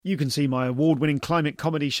You can see my award-winning climate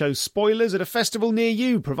comedy show Spoilers at a festival near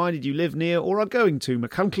you, provided you live near or are going to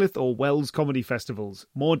Machynlleth or Wells comedy festivals.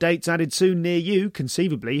 More dates added soon near you,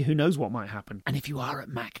 conceivably, who knows what might happen. And if you are at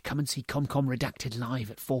Mac, come and see ComCom Redacted live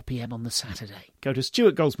at 4 p.m. on the Saturday. Go to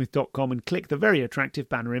stuartgoldsmith.com and click the very attractive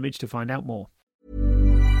banner image to find out more.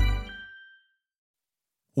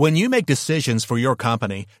 When you make decisions for your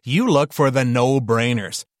company, you look for the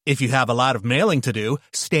no-brainers. If you have a lot of mailing to do,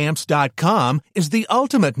 Stamps.com is the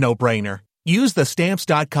ultimate no-brainer. Use the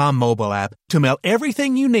Stamps.com mobile app to mail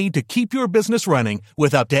everything you need to keep your business running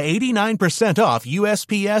with up to 89% off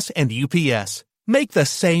USPS and UPS. Make the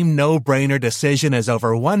same no-brainer decision as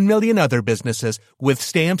over 1 million other businesses with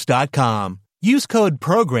Stamps.com. Use code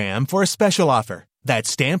PROGRAM for a special offer. That's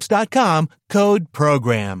Stamps.com, code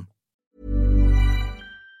PROGRAM.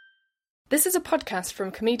 This is a podcast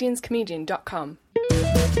from comedianscomedian.com.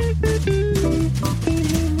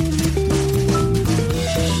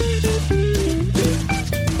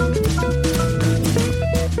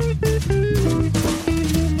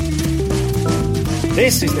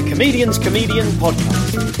 This is the Comedian's Comedian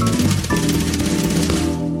podcast.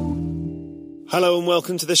 Hello and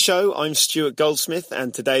welcome to the show. I'm Stuart Goldsmith,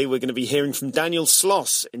 and today we're going to be hearing from Daniel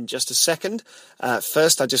Sloss in just a second.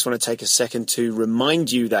 First, I just want to take a second to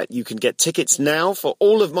remind you that you can get tickets now for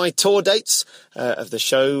all of my tour dates of the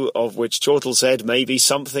show, of which Chortle said maybe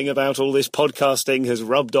something about all this podcasting has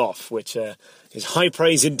rubbed off, which is high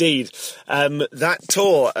praise indeed. That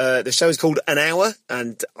tour, the show is called An Hour,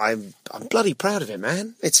 and I'm bloody proud of it,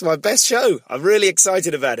 man. It's my best show. I'm really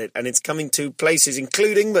excited about it, and it's coming to places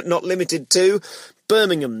including, but not limited to,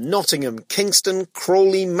 Birmingham, Nottingham, Kingston,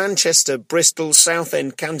 Crawley, Manchester, Bristol,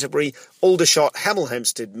 Southend, Canterbury, Aldershot, Hemel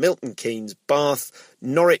Hempstead, Milton Keynes, Bath,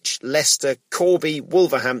 Norwich, Leicester, Corby,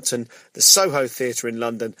 Wolverhampton, the Soho Theatre in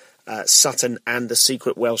London, Sutton, and the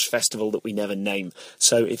secret Welsh festival that we never name.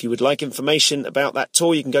 So if you would like information about that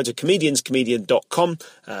tour, you can go to comedianscomedian.com,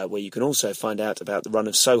 where you can also find out about the run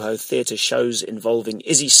of Soho Theatre shows involving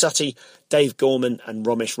Izzy Suttie, Dave Gorman and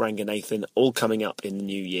Romesh Ranganathan, all coming up in the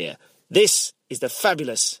new year. This is the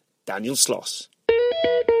fabulous Daniel Sloss.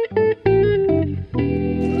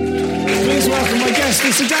 Please welcome my guest,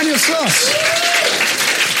 Mr. Daniel Sloss.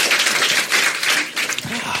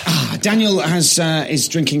 Daniel is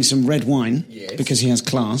drinking some red wine, yes, because he has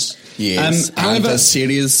class. Yes, and a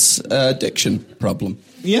serious addiction problem.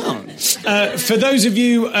 Yeah. For those of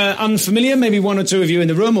you unfamiliar, maybe one or two of you in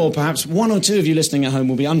the room, or perhaps one or two of you listening at home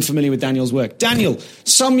will be unfamiliar with Daniel's work. Daniel,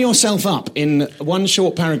 sum yourself up in one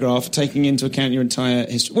short paragraph, taking into account your entire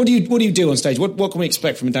history. What do you do on stage? What can we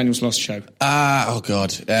expect from a Daniel Sloss show? Oh,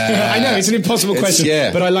 God. I know, it's an impossible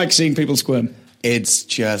question, but I like seeing people squirm. It's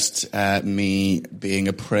just me being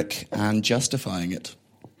a prick and justifying it.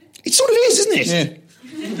 It sort of is, isn't it? Yeah.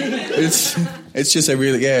 It's just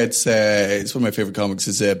it's one of my favourite comics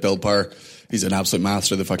is Bill Burr. He's an absolute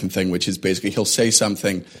master of the fucking thing, which is basically he'll say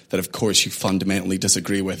something that of course you fundamentally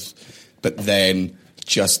disagree with, but then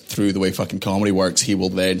just through the way fucking comedy works, he will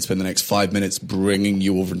then spend the next 5 minutes bringing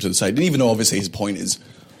you over to the side. And even though obviously his point is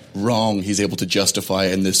wrong, he's able to justify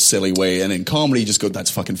it in this silly way. And in comedy, you just go,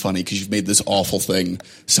 that's fucking funny because you've made this awful thing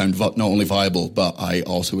sound not only viable, but I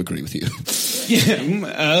also agree with you.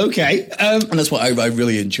 Yeah, okay. And that's what I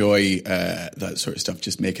really enjoy, that sort of stuff,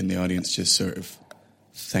 just making the audience just sort of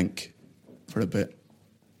think for a bit.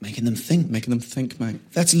 Making them think, mate.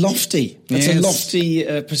 That's lofty. That's a lofty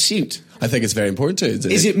pursuit. I think it's very important to.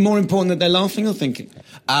 Is it more important that they're laughing or thinking?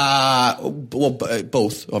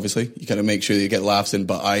 Both, obviously. You got to make sure that you get laughs in,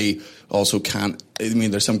 but I also can't. I mean,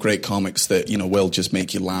 there's some great comics that, will just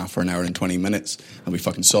make you laugh for an hour and 20 minutes and be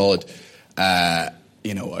fucking solid.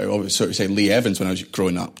 I always sort of say Lee Evans, when I was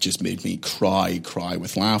growing up, just made me cry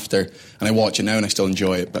with laughter. And I watch it now and I still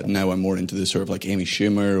enjoy it, but now I'm more into the sort of like Amy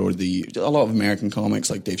Schumer or a lot of American comics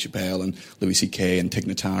like Dave Chappelle and Louis C.K. and Tig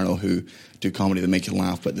Notaro, who do comedy that make you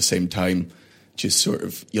laugh, but at the same time, just sort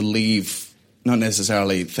of, you leave not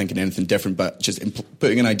necessarily thinking anything different, but just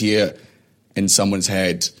putting an idea in someone's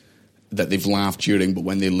head that they've laughed during, but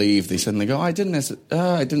when they leave, they suddenly go, I didn't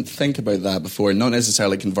think about that before. Not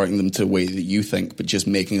necessarily converting them to a way that you think, but just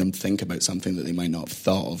making them think about something that they might not have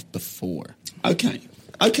thought of before. Okay.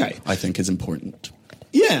 I think is important.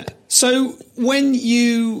 Yeah. So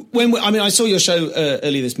I saw your show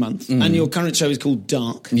earlier this month, and your current show is called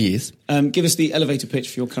Dark. Yes. Give us the elevator pitch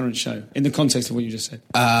for your current show in the context of what you just said.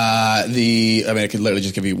 I could literally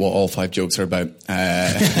just give you what all 5 jokes are about.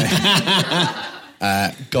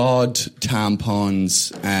 God,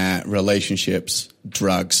 tampons, relationships,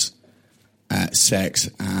 drugs, sex,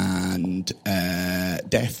 and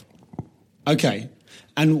death. Okay.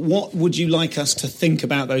 And what would you like us to think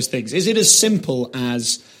about those things? Is it as simple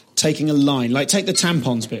as taking a line, like take the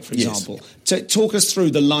tampons bit, for example? Yes. Talk us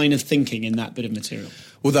through the line of thinking in that bit of material.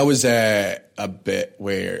 Well, that was a bit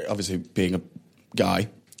where, obviously, being a guy,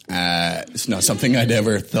 it's not something I'd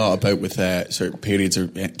ever thought about with certain periods or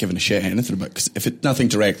giving a shit anything about. Because if nothing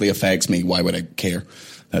directly affects me, why would I care?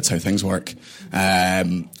 That's how things work.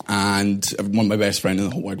 And one of my best friends in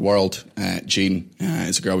the whole wide world, Jean,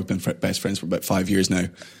 is a girl we've been best friends for about 5 years now.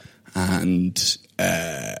 And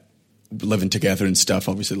living together and stuff,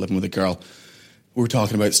 obviously living with a girl. We were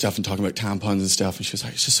talking about stuff and talking about tampons and stuff, and she was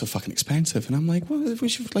like, it's just so fucking expensive. And I'm like, well, we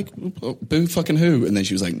should, like, boo fucking who? And then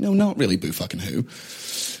she was like, no, not really boo fucking who.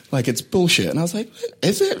 Like, it's bullshit. And I was like,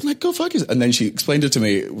 is it? Like, go fuck it. And then she explained it to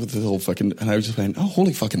me with the whole fucking, and I was just went, oh,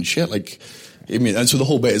 holy fucking shit. Like, I mean, and so the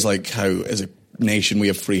whole bit is like how, as a nation, we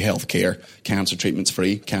have free healthcare. Cancer treatment's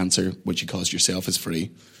free. Cancer, which you caused yourself, is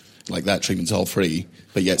free. Like, that treatment's all free.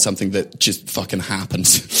 But yet something that just fucking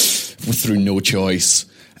happens through no choice.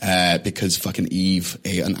 Because fucking Eve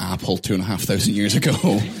ate an apple 2,500 years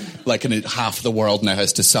ago. Like, and half the world now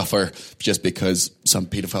has to suffer just because some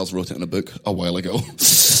paedophiles wrote it in a book a while ago.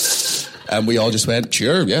 And we all just went,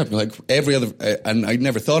 sure, yeah. Like, every other... and I'd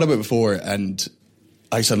never thought about it before, and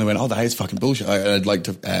I suddenly went, oh, that is fucking bullshit. I'd like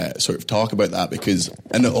to sort of talk about that because...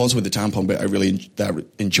 And also with the tampon bit, I really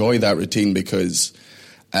enjoy that routine because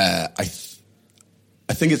I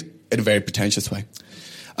think it's in a very pretentious way.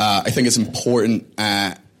 I think it's important...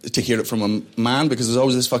 to hear it from a man, because there's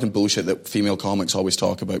always this fucking bullshit that female comics always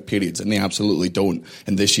talk about periods, and they absolutely don't.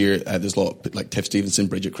 And this year, there's a lot of, like, Tiff Stevenson,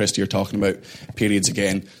 Bridget Christie are talking about periods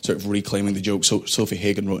again, sort of reclaiming the joke. So Sophie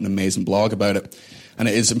Hagen wrote an amazing blog about it, and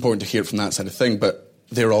it is important to hear it from that side of thing, but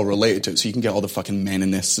they're all related to it. So you can get all the fucking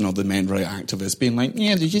meninists and all the men right activists being like,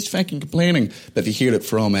 yeah, they're just fucking complaining. But if you hear it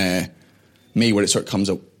from me, where it sort of comes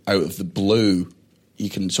out of the blue, you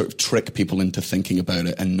can sort of trick people into thinking about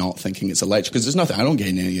it and not thinking it's a lecture. Because there's nothing, I don't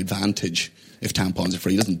gain any advantage if tampons are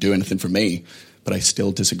free. It doesn't do anything for me. But I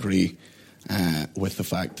still disagree with the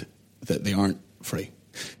fact that they aren't free.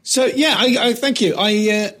 So, yeah, I thank you.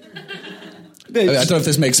 I don't know if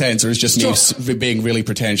this makes sense, or it's just me being really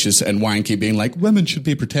pretentious and wanky, being like, women should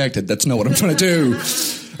be protected. That's not what I'm trying to do.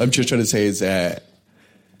 I'm just trying to say is,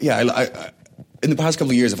 in the past couple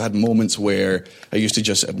of years, I've had moments where I used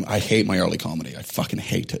to I hate my early comedy. I fucking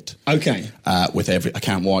hate it. Okay. I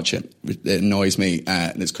can't watch it. It annoys me.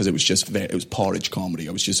 And it's because it was porridge comedy.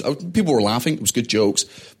 People were laughing. It was good jokes,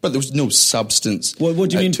 but there was no substance. What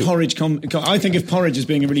do you mean porridge comedy? I think of porridge as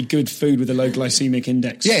being a really good food with a low glycemic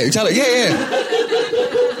index. Yeah, exactly. Yeah.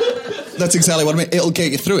 That's exactly what I mean. It'll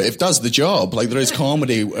get you through it. It does the job. Like, there is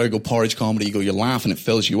comedy, where you go porridge comedy, you laugh and it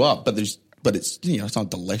fills you up, but it's, it's not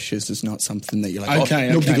delicious. It's not something that you're like,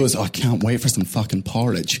 nobody goes, I can't wait for some fucking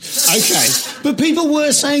porridge. Okay. But people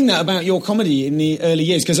were saying that about your comedy in the early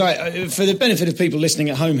years, because for the benefit of people listening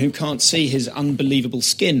at home who can't see his unbelievable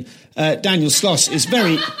skin, Daniel Sloss is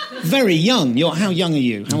very, very young. How young are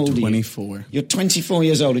you? How old are you? 24. You're 24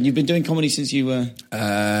 years old, and you've been doing comedy since you were...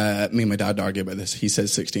 Me and my dad argue about this. He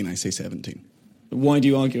says 16, I say 17. Why do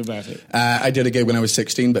you argue about it? I did a gig when I was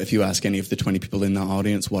 16, but if you ask any of the 20 people in that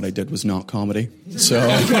audience, what I did was not comedy. So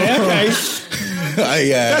okay.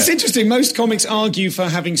 That's interesting. Most comics argue for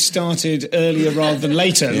having started earlier rather than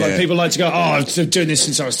later. Yeah. Like, people like to go, I've been doing this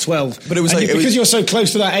since I was 12. But it was because you're so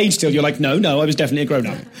close to that age still, you're like, no, I was definitely a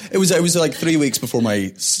grown-up. It was like 3 weeks before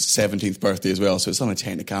my 17th birthday as well, so it's on a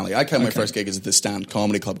technicality. I count my first gig as at the Stand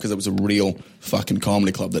Comedy Club because it was a real fucking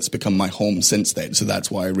comedy club that's become my home since then, so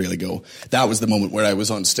that's why I really go. That was the moment where I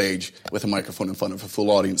was on stage with a microphone in front of a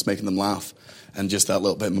full audience making them laugh, and just that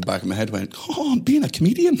little bit in the back of my head went, oh, I'm being a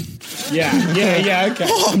comedian. Yeah, okay.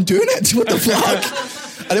 Oh, I'm doing it. What the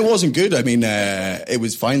fuck? And it wasn't good. I mean, it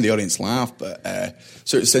was fine. The audience laughed, but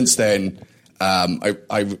so since then,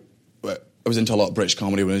 I was into a lot of British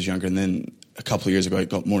comedy when I was younger, and then a couple of years ago I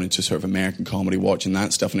got more into sort of American comedy, watching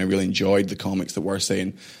that stuff, and I really enjoyed the comics that were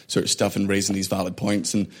saying sort of stuff and raising these valid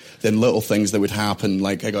points, and then little things that would happen.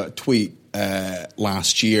 Like, I got a tweet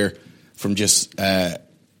last year from just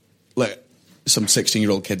like some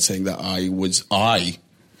 16-year-old kid saying that I was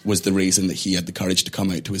the reason that he had the courage to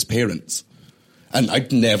come out to his parents, and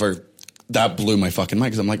that blew my fucking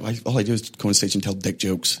mind, because I'm like, all I do is go on stage and tell dick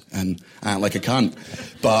jokes and act like a cunt.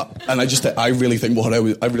 I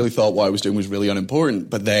really thought what I was doing was really unimportant.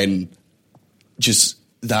 But then, just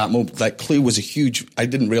that moment, that clue was I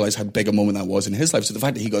didn't realize how big a moment that was in his life. So the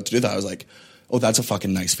fact that he got to do that, I was like, oh, that's a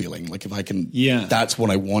fucking nice feeling. Like if I can, Yeah. that's what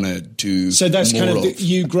I want to do. So that's more kind of of.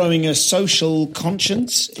 you growing a social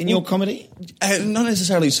conscience in your comedy? Not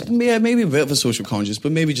necessarily. Yeah, maybe a bit of a social conscience,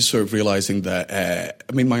 but maybe just sort of realising that.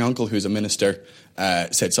 I mean, my uncle, who's a minister,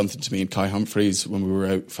 said something to me and Kai Humphreys when we were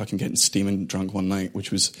out fucking getting steaming drunk one night,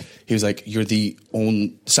 which was, he was like,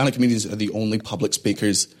 stand-up comedians are the only public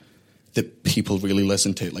speakers that people really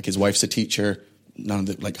listen to. Like his wife's a teacher. None of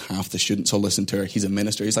the, like half the students will listen to her. He's a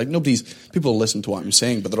minister. He's like, people listen to what I'm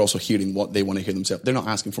saying, but they're also hearing what they want to hear themselves. They're not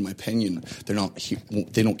asking for my opinion. They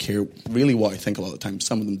don't care really what I think a lot of the time.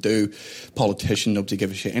 Some of them do. Politician, nobody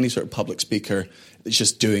gives a shit. Any sort of public speaker, it's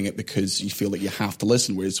just doing it because you feel like you have to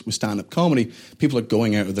listen. Whereas with stand-up comedy, people are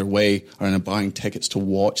going out of their way or buying tickets to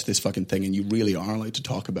watch this fucking thing, and you really are allowed to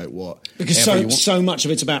talk about what. Because so much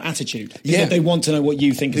of it's about attitude. Yeah. They want to know what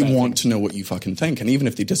you think about it. They want to know what you fucking think. And even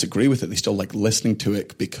if they disagree with it, they still like listening to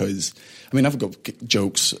it because, I mean, I've got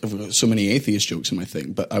jokes, I've got so many atheist jokes in my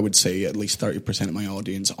thing, but I would say at least 30% of my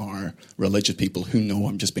audience are religious people who know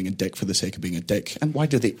I'm just being a dick for the sake of being a dick. And why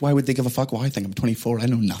would they give a fuck what I think? I'm 24, I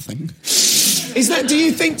know nothing. Is that? Do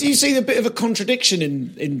you see a bit of a contradiction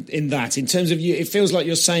in that? In terms of you, it feels like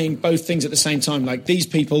you're saying both things at the same time. Like these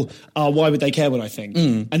people are, why would they care what I think?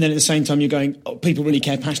 And then at the same time, you're going, oh, people really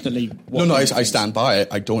care passionately. I stand by it.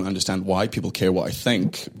 I don't understand why people care what I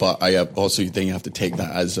think, but I also think you have to take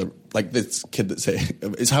that as like this kid that said,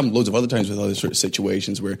 it's happened loads of other times with other sort of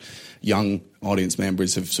situations where young audience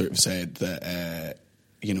members have sort of said that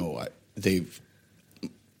they've.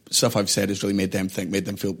 Stuff I've said has really made them think, made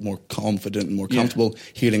them feel more confident and more comfortable.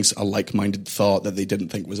 Hearing a like-minded thought that they didn't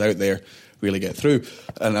think was out there really get through.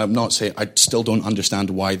 And I'm not saying, I still don't understand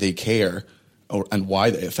why they care and why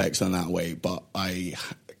it affects them that way, but I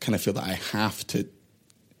kind of feel that I have to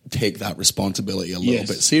take that responsibility a little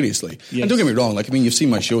bit seriously. Yes. And don't get me wrong, like, I mean, you've seen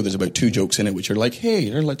my show, there's about 2 jokes in it which are like, hey,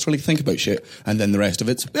 let's really think about shit, and then the rest of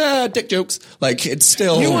it's, dick jokes. Like, it's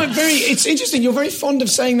still... It's interesting, you're very fond of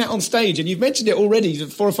saying that on stage, and you've mentioned it already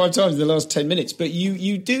 4 or 5 times in the last 10 minutes, but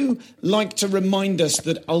you do like to remind us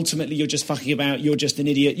that ultimately you're just fucking about, you're just an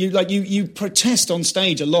idiot. You protest on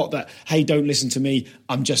stage a lot that, hey, don't listen to me,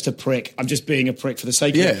 I'm just a prick, I'm just being a prick for the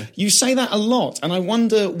sake of it. You say that a lot, and I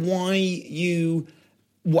wonder why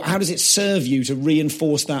how does it serve you to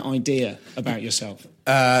reinforce that idea about yourself?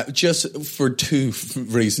 Just for 2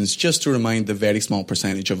 reasons. Just to remind the very small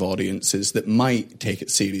percentage of audiences that might take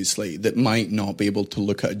it seriously, that might not be able to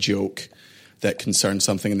look at a joke that concerns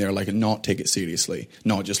something and they're like, not take it seriously,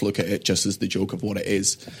 not just look at it just as the joke of what it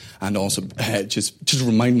is. And also just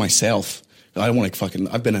remind myself, I don't want to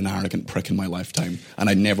I've been an arrogant prick in my lifetime, and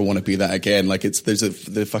I never want to be that again. Like, there's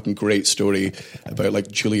the fucking great story about,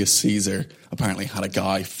 like, Julius Caesar apparently had a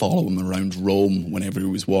guy follow him around Rome whenever he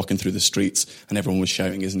was walking through the streets and everyone was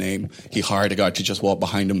shouting his name. He hired a guy to just walk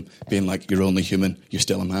behind him, being like, you're only human, you're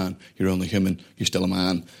still a man. You're only human, you're still a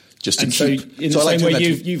man. Just to same way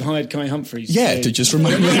you've hired Kai Humphreys. Yeah, to just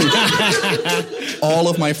remind me. All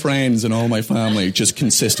of my friends and all my family just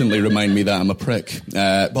consistently remind me that I'm a prick.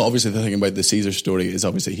 But obviously the thing about the Caesar story is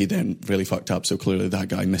obviously he then really fucked up, so clearly that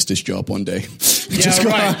guy missed his job one day. Just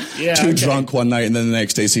got too drunk one night, and then the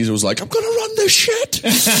next day Caesar was like, I'm going to run this shit.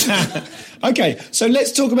 Okay, so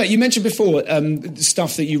let's talk about, you mentioned before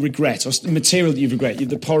stuff that you regret, or material that you regret,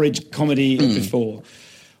 the porridge comedy before.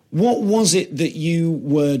 What was it that you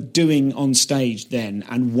were doing on stage then,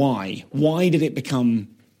 and why? Why did it become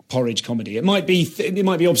porridge comedy? It might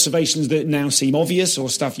be observations that now seem obvious or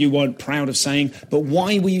stuff you weren't proud of saying, but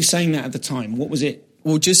why were you saying that at the time? What was it?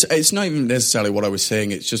 Well, it's not even necessarily what I was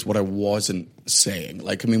saying, it's just what I wasn't saying.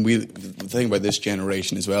 Like, I mean, the thing about this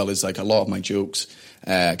generation as well is, like, a lot of my jokes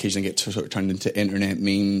occasionally get sort of turned into internet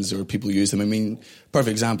memes, or people use them. I mean,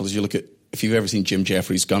 perfect example is you look at, if you've ever seen Jim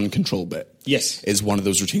Jeffries' gun control bit, yes, is one of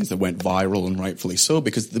those routines that went viral, and rightfully so,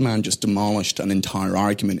 because the man just demolished an entire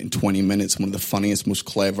argument in 20 minutes, one of the funniest, most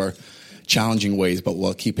clever, challenging ways, but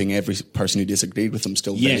while keeping every person who disagreed with him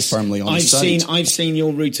still very firmly on his side. I've seen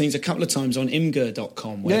your routines a couple of times on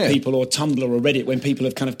imgur.com, where people, or Tumblr or Reddit, when people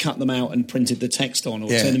have kind of cut them out and printed the text on, or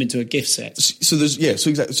turned them into a GIF set. So there's, so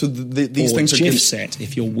exactly. So these things are GIF set,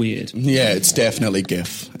 if you're weird. Yeah, it's definitely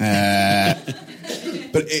GIF.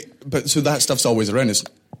 But so that stuff's always around.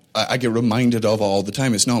 I get reminded of all the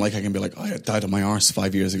time. It's not like I can be like, I died on my arse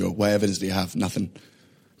 5 years ago. What evidence do you have? Nothing.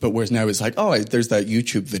 But whereas now it's like, there's that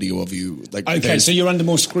YouTube video of you. Like, okay, so you're under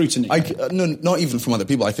more scrutiny. No, not even from other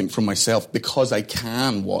people. I think from myself, because I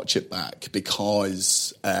can watch it back,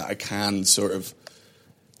 because I can sort of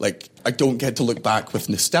like, I don't get to look back with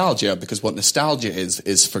nostalgia, because what nostalgia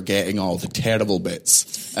is forgetting all the terrible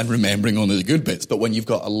bits and remembering only the good bits. But when you've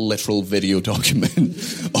got a literal video document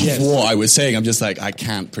of what I was saying, I'm just like, I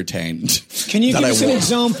can't pretend. Can you give us an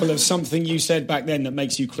example of something you said back then that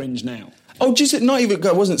makes you cringe now? Oh, just not even.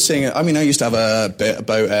 I wasn't saying it. I mean, I used to have a bit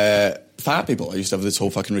about fat people. I used to have this whole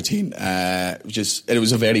fucking routine. And it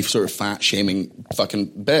was a very sort of fat shaming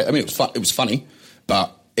fucking bit. I mean, it was funny,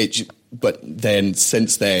 but then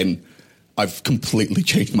since then, I've completely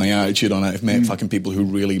changed my attitude on it. I've met fucking people who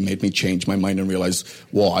really made me change my mind and realise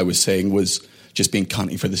what I was saying was just being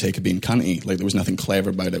cunty for the sake of being cunty. Like, there was nothing clever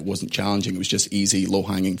about it. It wasn't challenging. It was just easy,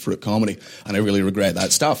 low-hanging fruit comedy. And I really regret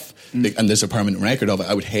that stuff. And there's a permanent record of it.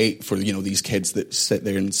 I would hate for, these kids that sit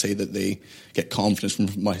there and say that they get confidence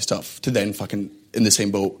from my stuff to then fucking, in the same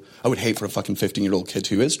boat, I would hate for a fucking 15-year-old kid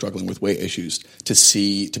who is struggling with weight issues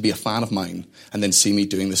to be a fan of mine and then see me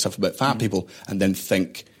doing this stuff about fat people and then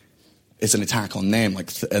think it's an attack on them,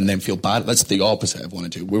 and then feel bad. That's the opposite I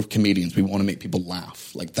want to do. We're comedians. We want to make people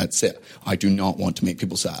laugh. Like, that's it. I do not want to make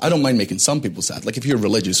people sad. I don't mind making some people sad. Like, if you're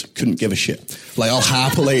religious, couldn't give a shit. Like, I'll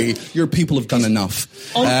happily. Your people have done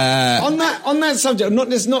enough. On that subject,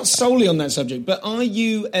 it's not solely on that subject, but are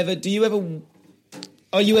you ever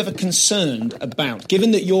concerned about,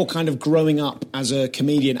 given that you're kind of growing up as a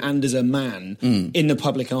comedian and as a man in the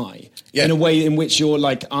public eye, in a way in which you're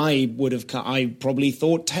like, I probably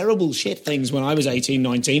thought terrible shit things when I was 18,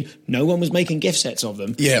 19. No one was making gift sets of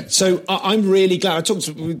them. Yeah. So I'm really glad.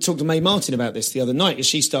 We talked to Mae Martin about this the other night, as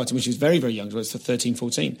she started when she was very, very young, so 13,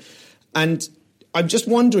 14. And I'm just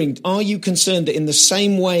wondering, are you concerned that in the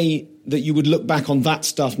same way that you would look back on that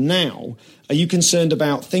stuff now, are you concerned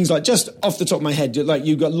about things like, just off the top of my head, like,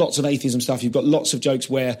 you've got lots of atheism stuff, you've got lots of jokes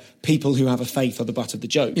where people who have a faith are the butt of the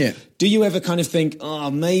joke. Yeah. Do you ever kind of think,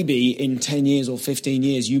 maybe in 10 years or 15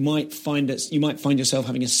 years you might find yourself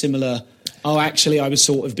having a similar, actually I was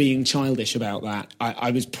sort of being childish about that.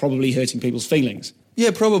 I was probably hurting people's feelings.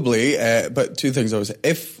 Yeah, probably. But two things I would say.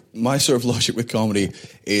 If my sort of logic with comedy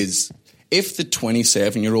is, if the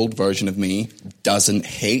 27-year-old version of me doesn't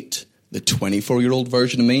hate the 24-year-old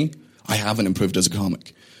version of me, I haven't improved as a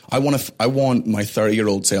comic. I want my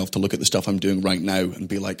 30-year-old self to look at the stuff I'm doing right now and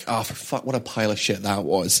be like, for fuck, what a pile of shit that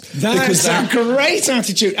was. That's a great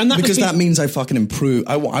attitude. And that means I fucking improve.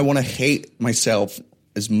 I want to hate myself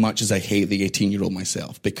as much as I hate the 18-year-old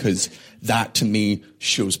myself, because that to me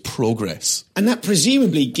shows progress. And that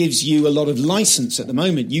presumably gives you a lot of license at the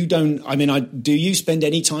moment. You don't, do you spend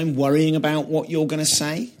any time worrying about what you're going to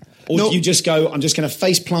say? Or do you just go, I'm just going to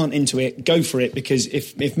face plant into it, go for it, because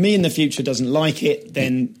if me in the future doesn't like it,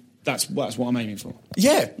 then that's what I'm aiming for.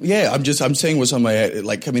 Yeah. I'm saying what's on my head.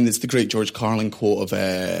 It's the great George Carlin quote of,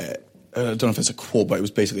 I don't know if it's a quote, but it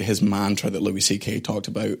was basically his mantra that Louis C.K. talked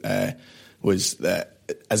about, was that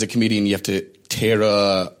as a comedian you have to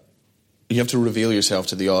reveal yourself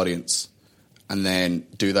to the audience and then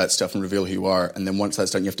do that stuff and reveal who you are, and then once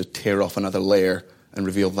that's done you have to tear off another layer and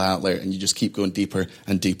reveal that layer, and you just keep going deeper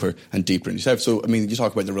and deeper and deeper in yourself. So, you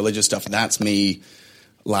talk about the religious stuff, that's me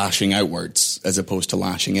lashing outwards as opposed to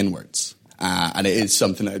lashing inwards. And it is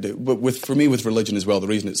something I do. But for me, with religion as well, the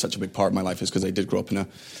reason it's such a big part of my life is because I did grow up in a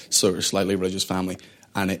sort of slightly religious family.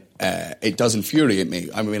 And it does infuriate me.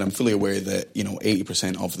 I'm fully aware that,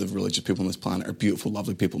 80% of the religious people on this planet are beautiful,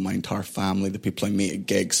 lovely people. My entire family, the people I meet at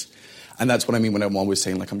gigs. And that's what I mean when I'm always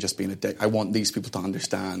saying, I'm just being a dick. I want these people to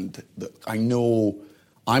understand that I know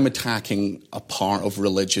I'm attacking a part of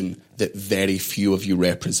religion that very few of you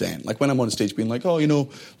represent. Like, when I'm on stage being like, all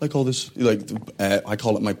this, I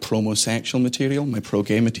call it my promosexual material, my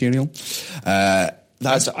pro-gay material. I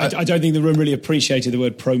don't think the room really appreciated the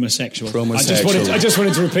word promosexual. I just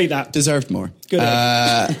wanted to repeat that. Deserved more. Good.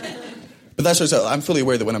 But that's what I'm fully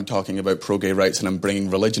aware that when I'm talking about pro-gay rights and I'm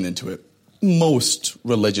bringing religion into it, most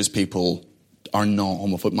religious people are not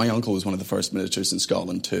homophobic. My uncle was one of the first ministers in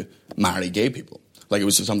Scotland to marry gay people. It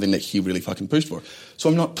was something that he really fucking pushed for. So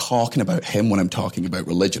I'm not talking about him when I'm talking about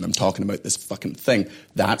religion. I'm talking about this fucking thing.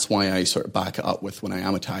 That's why I sort of back it up with when I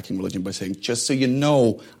am attacking religion by saying, just so you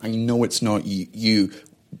know, I know it's not you.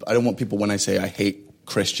 I don't want people, when I say I hate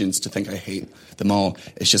Christians, to think I hate them all.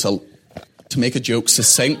 It's just to make a joke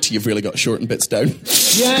succinct, you've really got to shorten bits down.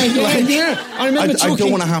 Yeah. I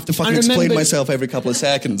don't want to have to fucking explain myself every couple of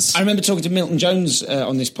seconds. I remember talking to Milton Jones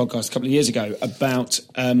on this podcast a couple of years ago about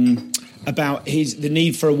the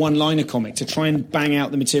need for a one-liner comic to try and bang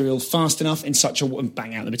out the material fast enough in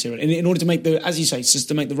order to make as you say,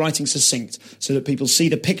 to make the writing succinct so that people see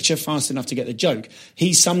the picture fast enough to get the joke.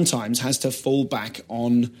 He sometimes has to fall back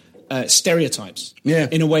on stereotypes. Yeah.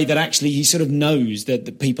 In a way that actually he sort of knows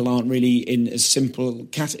that people aren't really in as simple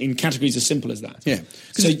in categories as simple as that. Yeah.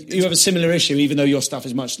 So you have a similar issue, even though your stuff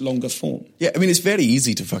is much longer form. Yeah, I mean, it's very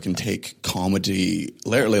easy to fucking take comedy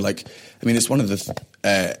literally. Like, I mean, it's one of the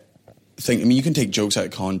things. I mean, you can take jokes out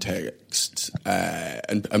of context,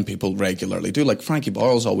 and people regularly do. Like Frankie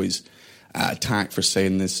Boyle's always attacked for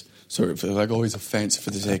saying this sort of like, oh, he's offensive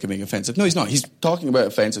for the sake of being offensive. No, he's not. He's talking about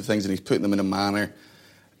offensive things and he's putting them in a manner,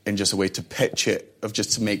 in just a way to pitch it, of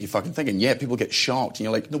just to make you fucking think. And yeah, people get shocked, and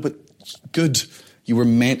you're like, no, but good. You were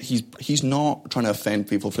meant. He's not trying to offend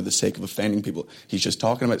people for the sake of offending people. He's just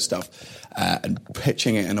talking about stuff and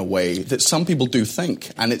pitching it in a way that some people do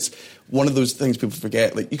think. And it's one of those things people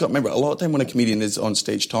forget. Like, you got to remember, a lot of time when a comedian is on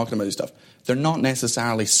stage talking about this stuff, they're not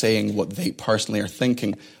necessarily saying what they personally are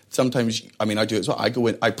thinking. Sometimes, I mean, I do it as well. I go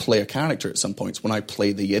in, I play a character at some points when I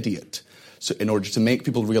play the idiot. So in order to make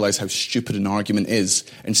people realise how stupid an argument is,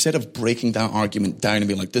 instead of breaking that argument down and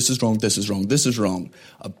being like, this is wrong, this is wrong, this is wrong,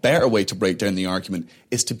 a better way to break down the argument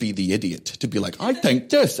is to be the idiot. To be like, I think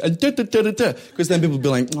this, and da-da-da-da-da. Because then people will be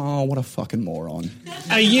like, oh, what a fucking moron.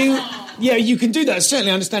 Yeah, you can do that. Certainly,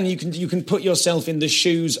 I understand you can put yourself in the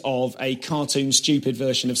shoes of a cartoon, stupid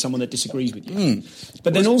version of someone that disagrees with you.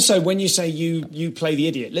 But then also, when you say you play the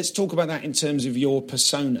idiot, let's talk about that in terms of your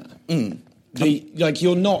persona. Like,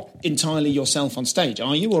 you're not entirely yourself on stage,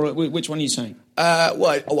 are you? Or which one are you saying?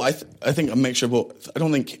 I think a mixture of both. I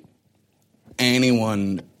don't think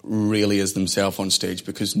anyone really is themselves on stage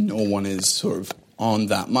because no one is sort of on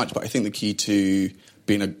that much. But I think the key to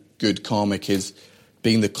being a good comic is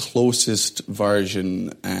being the closest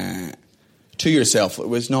version to yourself. It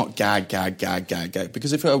was not gag.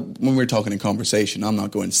 Because when we're talking in conversation, I'm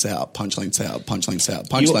not going set up, punchline, set up, punchline, set up,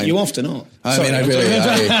 punchline. You often are.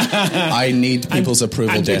 I need people's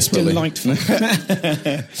approval and desperately. It's delightful.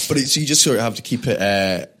 But you just sort of have to keep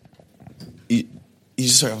it. You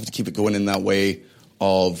just sort of have to keep it going in that way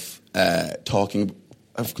of talking.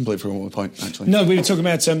 I've completely forgotten my point, actually. No, we were talking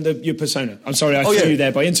about your persona. I'm sorry, I threw you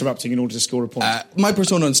there by interrupting in order to score a point. My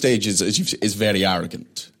persona on stage is very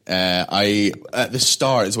arrogant. At the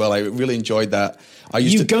start as well, I really enjoyed that.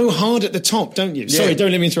 You go hard at the top, don't you? Yeah. Sorry,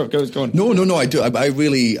 don't let me interrupt. Go on. No, I do. I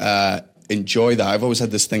really enjoy that. I've always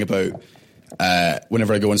had this thing about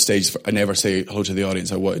whenever I go on stage, I never say hello to the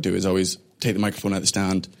audience. What I do is always take the microphone out the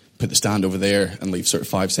stand, put the stand over there, and leave sort of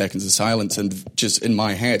 5 seconds of silence. And just in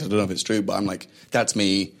my head, I don't know if it's true, but I'm like, that's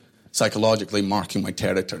me psychologically marking my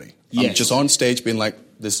territory. Yes. I'm just on stage being like,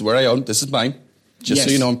 this is where I am, this is mine. Just so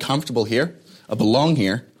you know, I'm comfortable here. I belong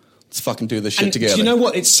here. Let's fucking do this shit together. Do you know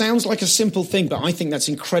what? It sounds like a simple thing, but I think that's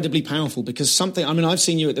incredibly powerful because I've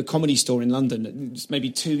seen you at the Comedy Store in London maybe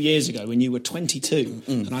 2 years ago when you were 22,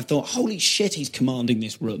 and I thought, holy shit, he's commanding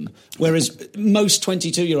this room. Whereas most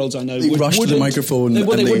 22-year-olds I know would rush to the microphone. They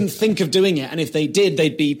wouldn't think of doing it, and if they did,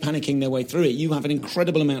 they'd be panicking their way through it. You have an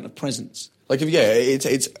incredible amount of presence.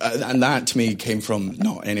 It's and that to me came from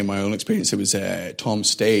not any of my own experience. It was Tom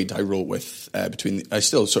Stade I wrote with I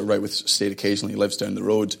still sort of write with Stade occasionally. He lives down the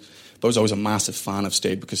road. But I was always a massive fan of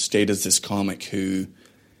Stade because Stade is this comic who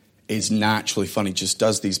is naturally funny, just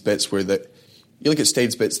does these bits where you look at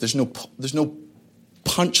Stade's bits, there's no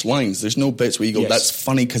punch lines, there's no bits where you go, that's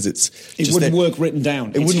funny because it wouldn't work written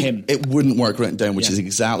down. It wouldn't work written down, which is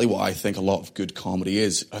exactly what I think a lot of good comedy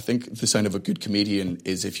is. I think the sign of a good comedian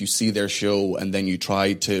is if you see their show and then you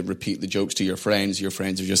try to repeat the jokes to your friends are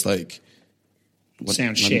just like,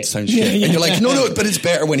 sound shit. And you're like, no, but it's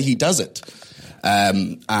better when he does it.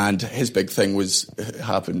 And his big thing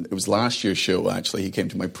happened. It was last year's show, actually. He came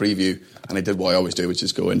to my preview, and I did what I always do, which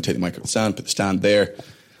is go in, take the mic off the stand, put the stand there,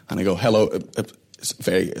 and I go, hello.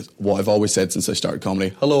 It's what I've always said since I started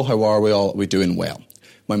comedy. Hello, how are we all? Are we doing well?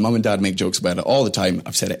 My mum and dad make jokes about it all the time.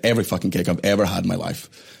 I've said it every fucking gig I've ever had in my life.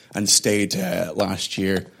 And Stayed last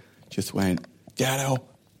year just went, Dado,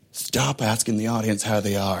 stop asking the audience how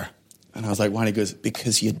they are. And I was like, why? And he goes,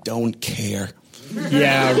 because you don't care.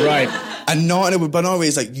 Yeah, right. And not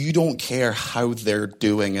always like, you don't care how they're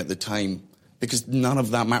doing at the time because none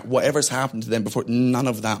of that matters. Whatever's happened to them before, none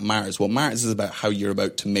of that matters. What matters is about how you're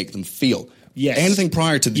about to make them feel. Yes. Anything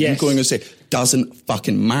prior to you going and say doesn't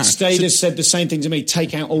fucking matter. Stade has said the same thing to me.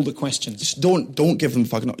 Take out all the questions. Just don't give them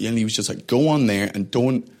fucking. And he was just like, go on there and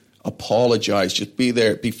don't apologise. Just be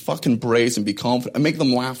there. Be fucking brazen. Be confident and make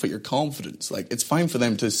them laugh at your confidence. Like, it's fine for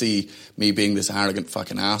them to see me being this arrogant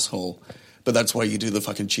fucking asshole. But that's why you do the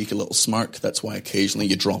fucking cheeky little smirk. That's why occasionally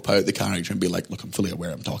you drop out the character and be like, look, I'm fully aware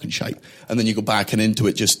I'm talking shite. And then you go back and into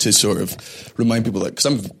it just to sort of remind people that, because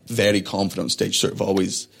I'm very confident on stage, sort of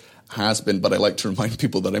always has been, but I like to remind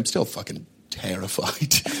people that I'm still fucking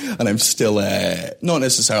terrified. And I'm still, not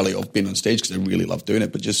necessarily of being on stage because I really love doing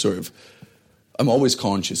it, but just sort of, I'm always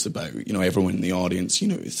conscious about, everyone in the audience.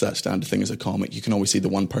 It's that standard thing as a comic. You can always see the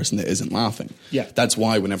one person that isn't laughing. Yeah. That's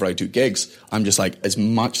why whenever I do gigs, I'm just like, as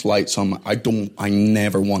much lights on, I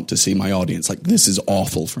never want to see my audience. Like, this is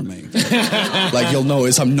awful for me. Like, you'll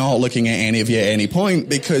notice I'm not looking at any of you at any point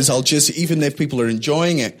because I'll just, even if people are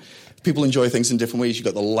enjoying it, people enjoy things in different ways. You've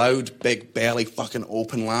got the loud, big belly, fucking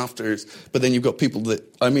open laughters. But then you've got people that,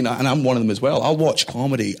 and I'm one of them as well. I'll watch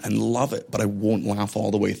comedy and love it, but I won't laugh all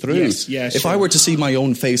the way through. Yes, yeah, if I were to see my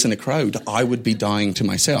own face in a crowd, I would be dying to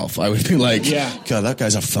myself. I would be like, God, that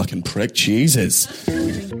guy's a fucking prick. Jesus.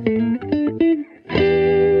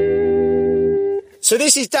 So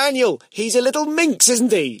this is Daniel. He's a little minx,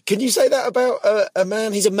 isn't he? Can you say that about a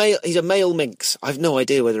man? He's a male minx. I've no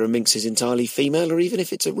idea whether a minx is entirely female or even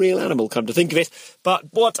if it's a real animal, come to think of it.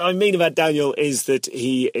 But what I mean about Daniel is that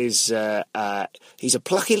he is he's a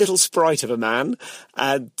plucky little sprite of a man,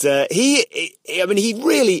 and he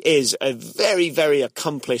really is a very, very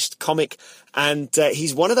accomplished comic. And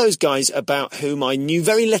he's one of those guys about whom I knew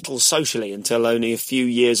very little socially until only a few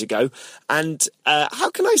years ago. And how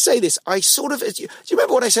can I say this? I sort of... Do you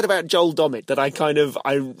remember what I said about Joel Dommett? That I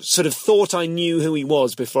sort of thought I knew who he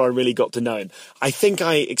was before I really got to know him. I think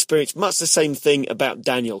I experienced much the same thing about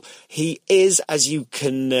Daniel. He is, as you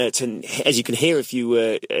can hear if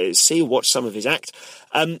you see or watch some of his act,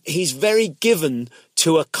 he's very given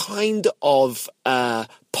to a kind of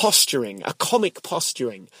posturing, a comic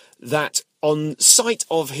posturing that on sight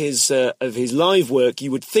of his live work, you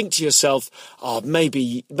would think to yourself, oh,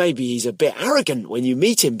 maybe he's a bit arrogant when you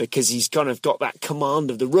meet him because he's kind of got that command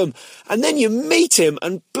of the room. And then you meet him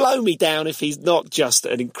and blow me down if he's not just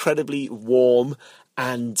an incredibly warm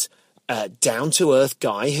and down-to-earth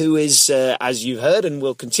guy who is, as you've heard and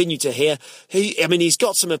will continue to hear, he's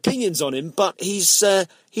got some opinions on him, but he's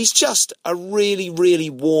just a really, really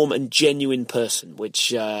warm and genuine person,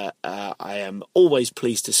 which I am always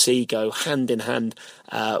pleased to see go hand in hand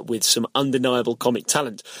with some undeniable comic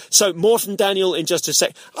talent. So more from Daniel in just a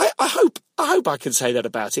sec. I hope I can say that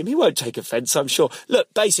about him. He won't take offence, I'm sure.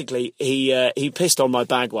 Look, basically, he pissed on my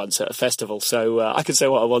bag once at a festival, so I can say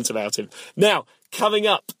what I want about him. Now, coming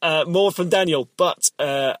up, more from Daniel, but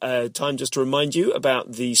time just to remind you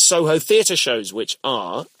about the Soho Theatre shows, which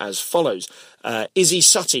are as follows. Izzy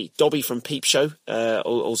Sutty, Dobby from Peep Show,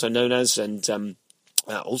 also known as, and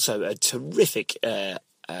also a terrific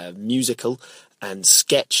musical and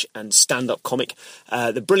sketch and stand-up comic.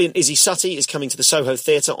 The brilliant Izzy Sutty is coming to the Soho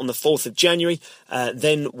Theatre on the 4th of January.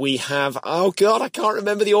 Then we have, oh God, I can't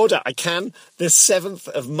remember the order. The 7th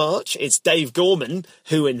of March. It's Dave Gorman,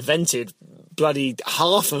 who invented bloody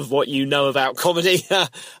half of what you know about comedy.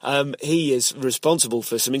 He is responsible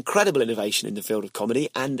for some incredible innovation in the field of comedy,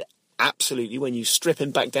 and absolutely, when you strip him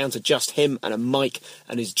back down to just him and a mic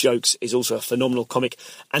and his jokes, is also a phenomenal comic.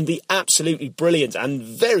 And the absolutely brilliant and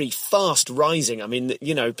very fast rising,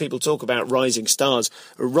 people talk about rising stars.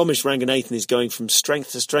 Romesh Ranganathan is going from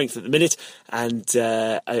strength to strength at the minute, and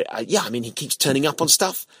he keeps turning up on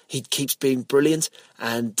stuff. He keeps being brilliant,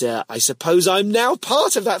 and I suppose I'm now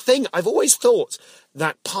part of that thing. I've always thought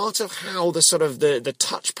that part of how the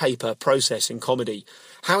touch paper process in comedy,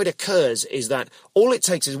 how it occurs, is that all it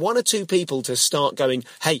takes is one or two people to start going,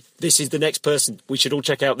 hey, this is the next person, we should all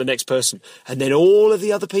check out the next person. And then all of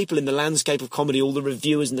the other people in the landscape of comedy, all the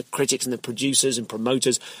reviewers and the critics and the producers and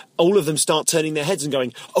promoters, all of them start turning their heads and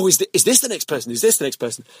going, oh, is this the next person? Is this the next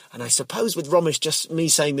person? And I suppose with Romesh, just me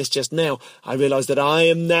saying this just now, I realise that I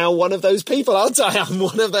am now one of those people, aren't I? I'm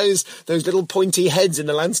one of those little pointy heads in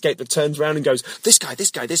the landscape that turns around and goes, this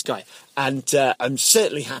guy. And I'm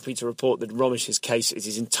certainly happy to report that Romesh's case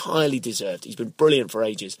is entirely deserved. He's been brilliant for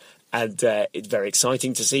ages, and it's very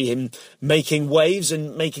exciting to see him making waves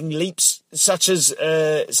and making leaps, such as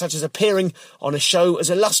appearing on a show as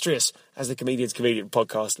illustrious as the Comedians Comedian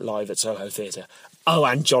podcast live at Soho Theatre. Oh,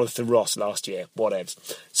 and Jonathan Ross last year, whatevs.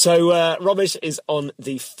 So Romesh is on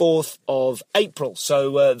the 4th of April.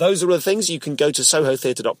 So those are the things. You can go to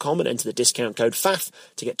sohotheatre.com and enter the discount code FAF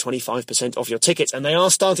to get 25% off your tickets. And they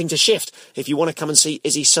are starting to shift. If you want to come and see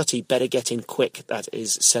Izzy Sutty, better get in quick. That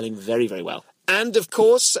is selling very, very well. And, of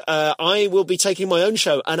course, I will be taking my own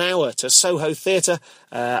show, An Hour, to Soho Theatre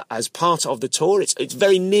as part of the tour. It's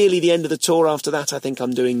very nearly the end of the tour. After that, I think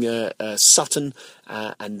I'm doing Sutton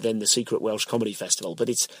and then the Secret Welsh Comedy Festival. But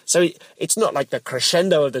it's not like the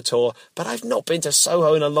crescendo of the tour, but I've not been to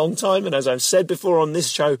Soho in a long time. And as I've said before on this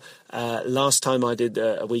show, last time I did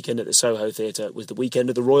a weekend at the Soho Theatre was the weekend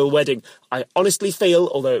of the Royal Wedding. I honestly feel,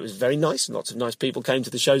 although it was very nice, and lots of nice people came to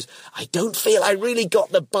the shows, I don't feel I really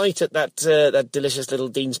got the bite at that that delicious little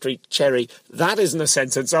Dean Street cherry. That isn't a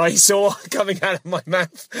sentence I saw coming out of my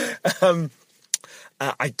mouth.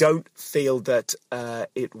 I don't feel that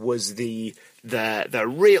it was the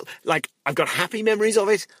real, like, I've got happy memories of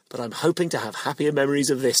it, but I'm hoping to have happier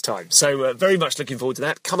memories of this time. So very much looking forward to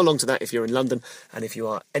that. Come along to that if you're in London, and if you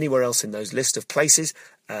are anywhere else in those list of places,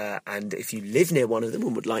 and if you live near one of them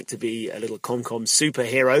and would like to be a little ComCom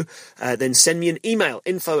superhero, then send me an email,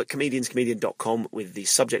 info@comedianscomedian.com, with the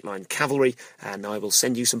subject line Cavalry, and I will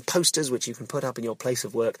send you some posters which you can put up in your place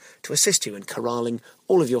of work to assist you in corralling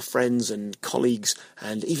all of your friends and colleagues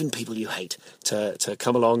and even people you hate to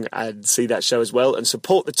come along and see that show as well and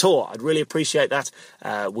support the tour. I'd really appreciate that.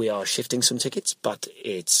 We are shifting some tickets, but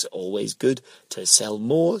it's always good to sell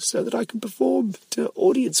more so that I can perform to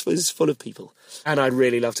audiences full of people. And I'd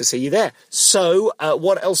really love to see you there. So,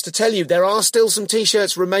 what else to tell you? There are still some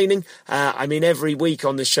T-shirts remaining. I mean, every week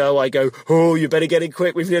on the show I go, oh, you better get in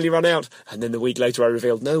quick, we've nearly run out. And then the week later I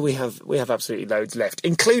revealed, no, we have absolutely loads left,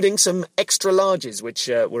 including some extra larges, which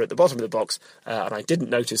were at the bottom of the box. And I didn't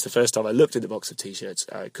notice the first time I looked at the box of T-shirts.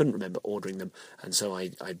 I couldn't remember ordering them. And so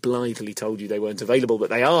I blithely told you they weren't available, but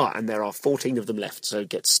they are. And there are 14 of them left. So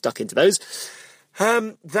get stuck into those.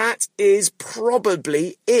 That is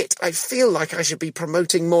probably it. I feel like I should be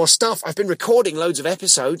promoting more stuff. I've been recording loads of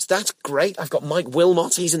episodes. That's great. I've got Mike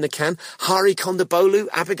Wilmot, he's in the can, Hari Kondabolu,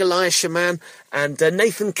 Abigail Shaman, and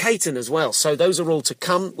Nathan Caton as well. So those are all to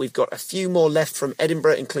come. We've got a few more left from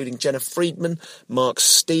Edinburgh, including Jenna Friedman, Mark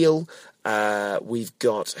Steele. We've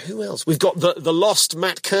got, who else? We've got the lost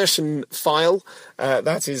Matt Kirshen file.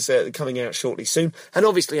 That is coming out shortly soon. And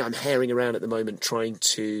obviously I'm herring around at the moment trying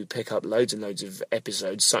to pick up loads and loads of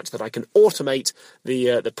episodes such that I can automate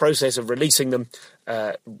the process of releasing them,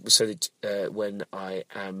 so that when I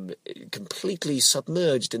am completely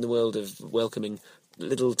submerged in the world of welcoming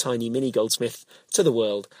little tiny mini Goldsmith to the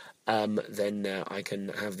world, then I can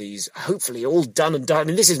have these hopefully all done and done. I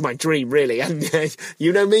mean, this is my dream, really, and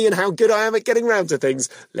you know me and how good I am at getting round to things.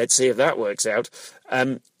 Let's see if that works out.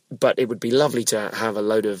 But it would be lovely to have a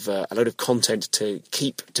load of content to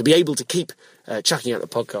be able to keep chucking out the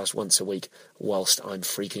podcast once a week whilst I'm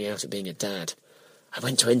freaking out at being a dad. I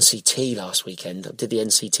went to NCT last weekend. I did the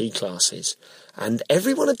NCT classes, and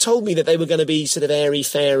everyone had told me that they were going to be sort of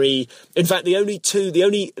airy-fairy. In fact, the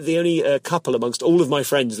only couple amongst all of my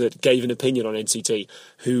friends that gave an opinion on NCT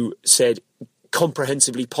who said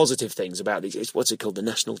comprehensively positive things about these. What's it called? The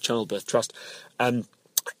National Childbirth Trust.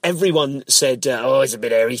 Everyone said, oh, it's a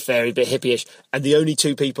bit airy-fairy, a bit hippie-ish. And the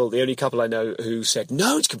only couple I know who said,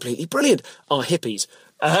 no, it's completely brilliant, are hippies.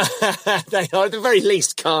 They are at the very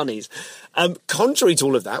least carnies. Contrary to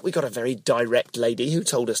all of that, we got a very direct lady who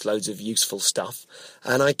told us loads of useful stuff,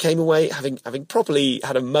 and I came away having properly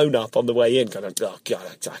had a moan up on the way in, kind of, oh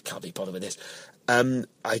God, I can't be bothered with this.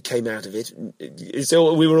 I came out of it.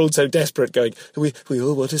 So we were all so desperate, going, we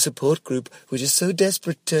all want a support group. We're just so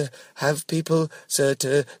desperate to have people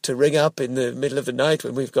to ring up in the middle of the night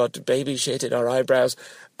when we've got baby shit in our eyebrows.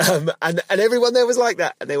 And everyone there was like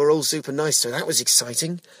that, and they were all super nice, so that was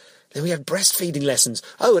exciting. Then we had breastfeeding lessons.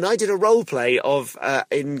 Oh, and I did a role play of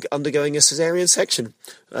in undergoing a caesarean section.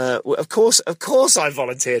 Of course I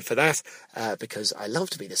volunteered for that, because I love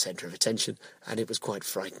to be the centre of attention, and it was quite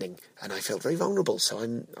frightening, and I felt very vulnerable. So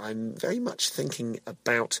I'm very much thinking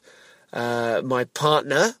about my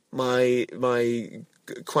partner, my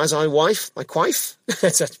quasi-wife, my quife.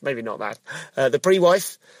 Maybe not that. The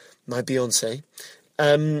pre-wife, my Beyonce.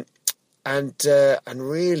 And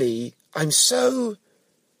really, I'm so...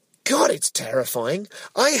 God, it's terrifying.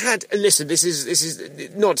 Listen, this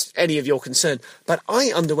is not any of your concern, but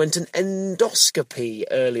I underwent an endoscopy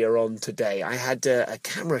earlier on today. I had a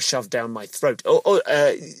camera shoved down my throat.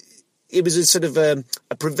 It was a sort of a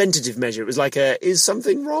preventative measure. It was like is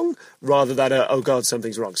something wrong? Rather than oh God,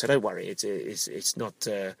 something's wrong. So don't worry, it's not...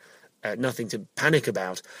 nothing to panic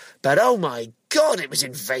about. But oh my God, it was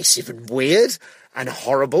invasive and weird and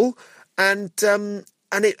horrible, and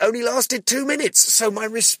it only lasted 2 minutes. So my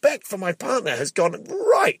respect for my partner has gone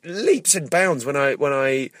right leaps and bounds when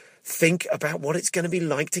I think about what it's going to be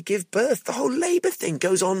like to give birth. The whole labour thing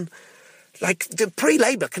goes on, like the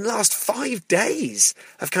pre-labour can last 5 days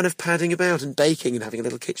of kind of padding about and baking and having a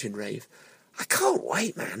little kitchen rave. I can't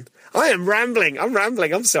wait, man. I'm rambling.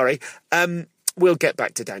 I'm sorry. We'll get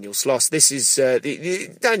back to Daniel Sloss. This is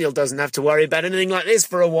Daniel doesn't have to worry about anything like this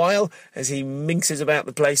for a while as he minxes about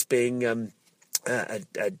the place, being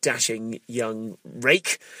a dashing young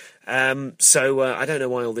rake. So I don't know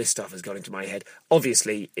why all this stuff has got into my head.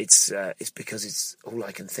 Obviously, it's because it's all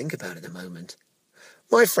I can think about at the moment.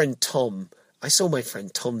 My friend Tom. I saw my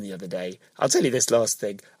friend Tom the other day. I'll tell you this last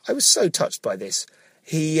thing. I was so touched by this.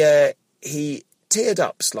 He he teared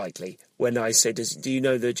up slightly when I said, do you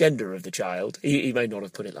know the gender of the child? He may not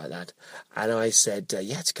have put it like that. And I said,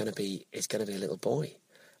 yeah, it's going to be a little boy.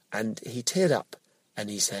 And he teared up and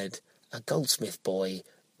he said, a Goldsmith boy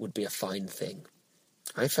would be a fine thing.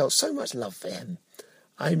 I felt so much love for him.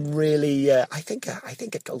 I'm really, I think a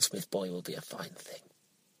Goldsmith boy will be a fine thing.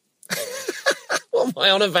 What am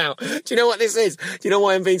I on about? Do you know what this is? Do you know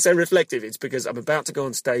why I'm being so reflective? It's because I'm about to go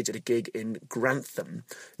on stage at a gig in Grantham.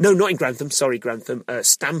 No, not in Grantham. Sorry, Grantham.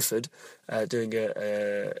 Stamford, doing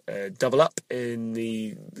a double up in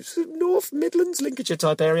the North Midlands, Lincolnshire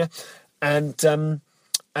type area. And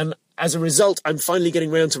as a result, I'm finally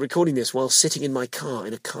getting round to recording this while sitting in my car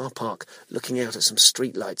in a car park, looking out at some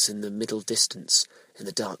streetlights in the middle distance in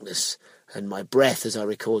the darkness. And my breath as I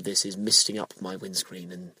record this is misting up my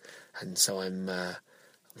windscreen, and so I'm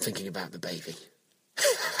thinking about the baby.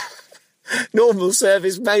 Normal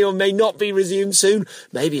service may or may not be resumed soon.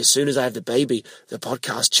 Maybe as soon as I have the baby, the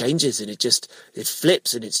podcast changes and it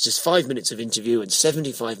flips, and it's just 5 minutes of interview and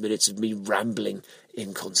 75 minutes of me rambling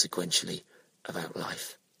inconsequentially about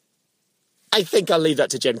life. I think I'll leave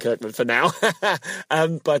that to Jen Kirkman for now.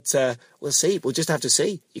 But we'll see. We'll just have to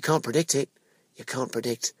see. You can't predict it. You can't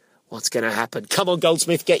predict what's going to happen. Come on,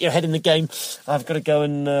 Goldsmith, get your head in the game. I've got to go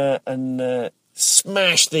and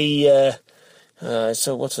smash the...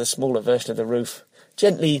 so what's the smaller version of the roof?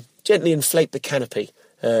 Gently inflate the canopy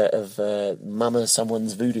of Mama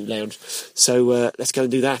Someone's Voodoo Lounge. So let's go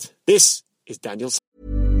and do that. This is Daniel.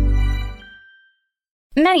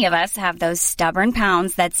 Many of us have those stubborn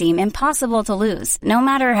pounds that seem impossible to lose, no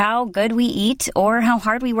matter how good we eat or how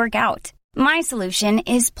hard we work out. My solution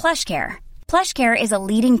is PlushCare. PlushCare is a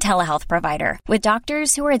leading telehealth provider with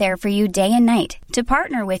doctors who are there for you day and night to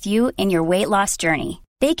partner with you in your weight loss journey.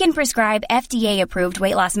 They can prescribe FDA-approved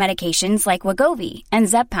weight loss medications like Wegovy and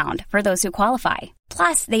Zepbound for those who qualify.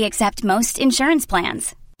 Plus, they accept most insurance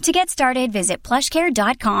plans. To get started, visit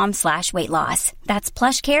plushcare.com/weightloss. That's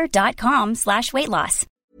plushcare.com/weightloss.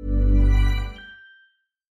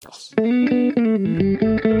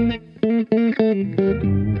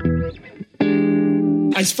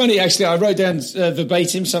 It's funny, actually. I wrote down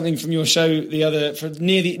verbatim something from your show near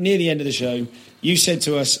the end of the show. You said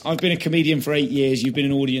to us, "I've been a comedian for 8 years. You've been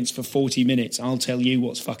an audience for 40 minutes. I'll tell you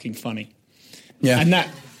what's fucking funny." Yeah, and that.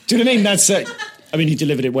 Do you know what I mean? That's. I mean, he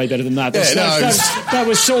delivered it way better than that. That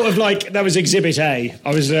was sort of like, that was Exhibit A.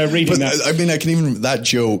 I was reading that. I mean, I can even, that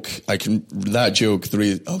joke, I'll give you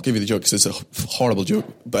the joke because it's a horrible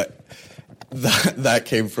joke, but that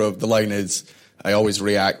came from, the line is, I always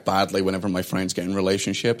react badly whenever my friends get in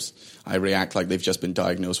relationships. I react like they've just been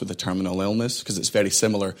diagnosed with a terminal illness because it's very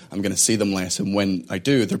similar. I'm going to see them less, and when I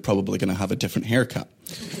do, they're probably going to have a different haircut.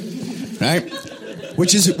 Right? And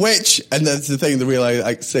that's the thing, the real I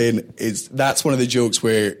like saying is that's one of the jokes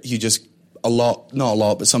where you just, not a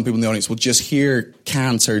lot, but some people in the audience will just hear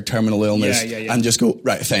cancer, terminal illness, and just go,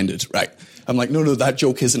 right, offended, right. I'm like, no, that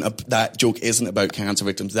joke isn't about cancer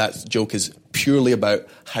victims. That joke is purely about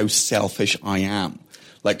how selfish I am.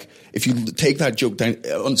 Like, if you take that joke down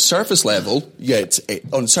on surface level, you're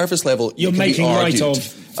making light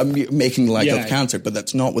of. I'm making light of cancer, but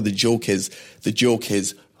that's not what the joke is. The joke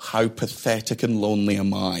is, how pathetic and lonely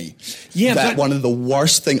am I? Yeah, that one of the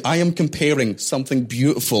worst things. I am comparing something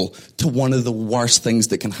beautiful to one of the worst things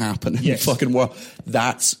that can happen in the fucking world.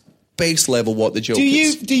 That's base level what the joke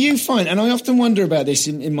is. Do you find, and I often wonder about this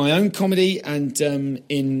in my own comedy and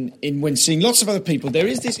in when seeing lots of other people, there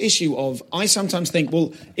is this issue of, I sometimes think,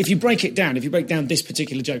 well, if you break down this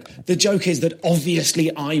particular joke, the joke is that obviously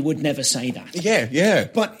I would never say that. Yeah.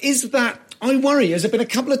 But is that, I worry, there's been a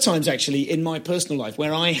couple of times actually in my personal life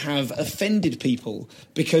where I have offended people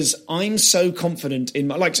because I'm so confident in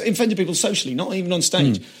offended people socially, not even on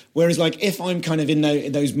stage. Whereas like if I'm kind of in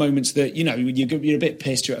those moments that, you know, you're a bit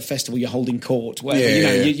pissed, you're at a festival, you're holding court,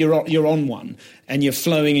 where you're on one and you're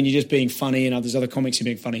flowing and you're just being funny and there's other comics are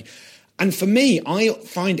being funny. And for me, I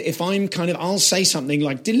find if I'm I'll say something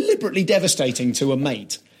like deliberately devastating to a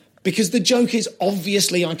mate, because the joke is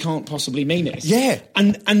obviously I can't possibly mean it. Yeah.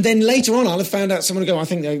 And then later on I'll have found out someone will go, I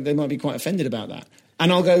think they might be quite offended about that.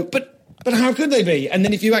 And I'll go, but how could they be? And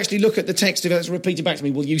then if you actually look at the text, if it's repeated back to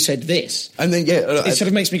me, well, you said this. And then, it sort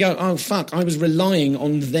of makes me go, oh, fuck, I was relying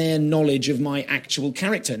on their knowledge of my actual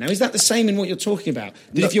character. Now, is that the same in what you're talking about?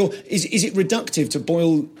 That if is it reductive to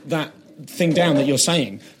boil that thing down that you're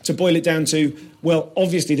saying, to boil it down to, well,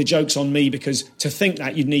 obviously the joke's on me because to think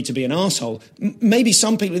that you'd need to be an arsehole. Maybe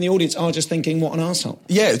some people in the audience are just thinking, what an arsehole.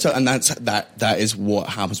 Yeah, and that is what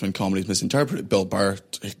happens when comedy is misinterpreted. Bill Burr,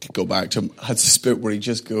 to go back to him, has this bit where he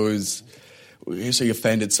just goes, so you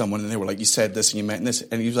offended someone, and they were like, you said this and you meant this,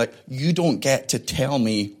 and he was like, you don't get to tell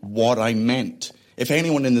me what I meant. If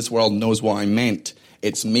anyone in this world knows what I meant,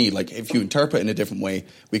 it's me. Like, if you interpret it in a different way,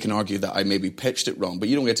 we can argue that I maybe pitched it wrong, but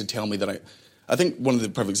you don't get to tell me that I think one of the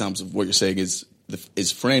perfect examples of what you're saying is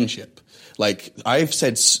friendship. Like, I've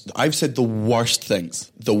said the worst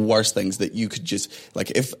things that you could just,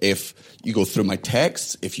 like, if you go through my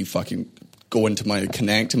texts, if you fucking go into my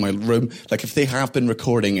Connect in my room, like, if they have been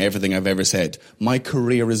recording everything I've ever said, my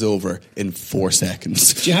career is over in 4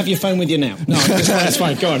 seconds. Do you have your phone with you now? No, that's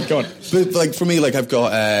fine. Go on. But, like, for me, like, I've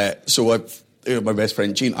got, my best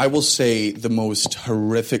friend Jean, I will say the most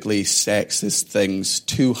horrifically sexist things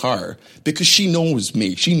to her because she knows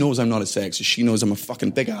me. She knows I'm not a sexist. She knows I'm a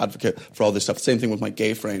fucking big advocate for all this stuff. Same thing with my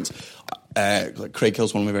gay friends. Like Craig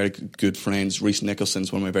Hill's one of my very good friends. Reese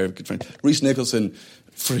Nicholson's one of my very good friends. Reese Nicholson,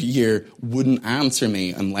 for a year, wouldn't answer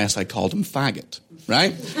me unless I called him faggot.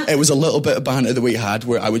 Right? It was a little bit of banter that we had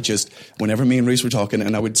where I would just, whenever me and Reese were talking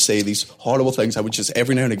and I would say these horrible things, I would just,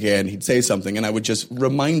 every now and again, he'd say something and I would just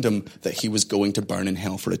remind him that he was going to burn in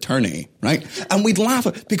hell for eternity, right? And we'd laugh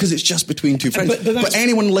because it's just between two friends. But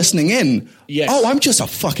anyone listening in, yes. Oh, I'm just a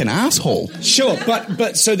fucking asshole. Sure,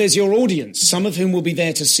 but so there's your audience, some of whom will be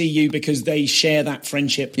there to see you because they share that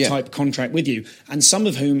friendship type contract with you, and some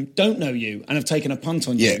of whom don't know you and have taken a punt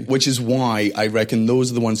on you. Yeah, which is why I reckon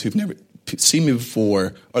those are the ones who've never seen me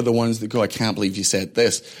before are the ones that go, I can't believe you said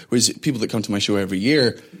this. Whereas people that come to my show every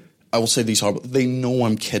year, I will say these horrible, they know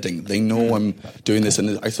I'm kidding. They know I'm doing this.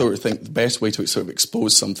 And I sort of think the best way to sort of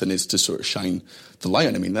expose something is to sort of shine the light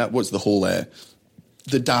on. I mean, that was the whole,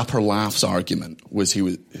 the Dapper Laughs argument was he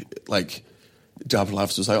was like, Dapper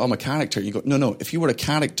Laughs was like, oh, I'm a character. You go, no, if you were a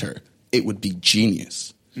character, it would be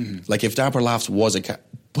genius. Mm-hmm. Like if Dapper Laughs was a character,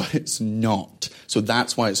 but it's not. So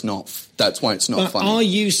that's why it's not funny. Are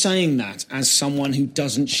you saying that as someone who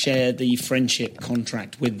doesn't share the friendship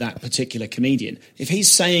contract with that particular comedian? If he's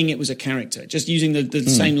saying it was a character, just using the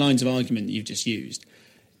same lines of argument that you've just used,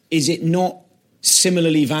 is it not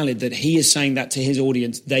similarly valid that he is saying that to his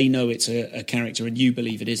audience, they know it's a character and you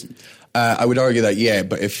believe it isn't? I would argue that, yeah,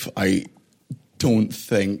 but if I don't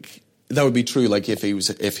think that would be true, like if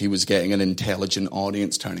he was getting an intelligent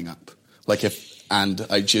audience turning up, like if. And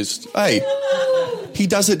I just, he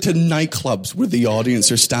does it to nightclubs where the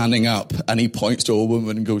audience are standing up and he points to a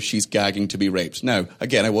woman and goes, she's gagging to be raped. Now,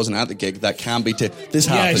 again, I wasn't at the gig. That can be, this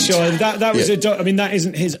happened. Yeah, sure. That was that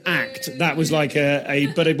isn't his act. That was like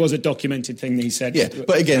but it was a documented thing that he said. Yeah,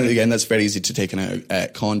 but again, that's very easy to take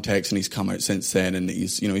out context, and he's come out since then and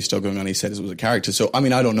he's still going on. He said it was a character. So, I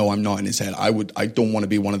mean, I don't know. I'm not in his head. I don't want to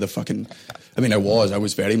be one of the fucking, I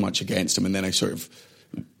was very much against him, and then I sort of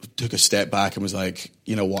took a step back and was like,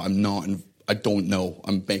 you know what, I'm not, and I don't know.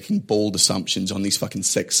 I'm making bold assumptions on these fucking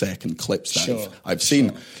 6-second clips that I've seen.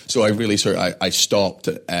 Sure. So I really I stopped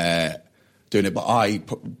doing it. But I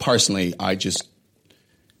personally, I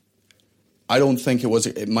don't think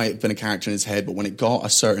it might have been a character in his head, but when it got a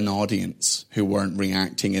certain audience who weren't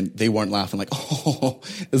reacting and they weren't laughing like, oh,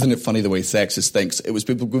 isn't it funny the way sexist thinks? It was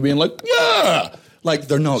people being like, yeah! Like,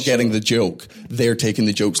 they're not getting the joke. They're taking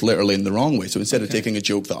the jokes literally in the wrong way. So instead of taking a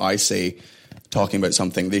joke that I say, talking about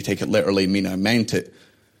something, they take it literally, mean I meant it.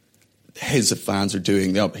 His fans are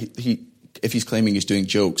doing if he's claiming he's doing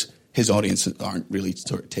jokes, his audience aren't really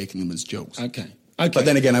sort of taking them as jokes. Okay. But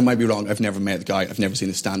then again, I might be wrong. I've never met the guy. I've never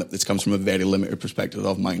seen a stand-up. This comes from a very limited perspective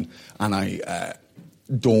of mine. And I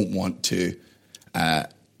don't want to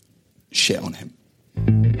shit on him.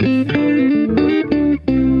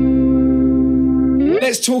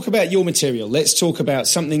 Let's talk about your material. Let's talk about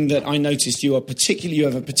something that I noticed you have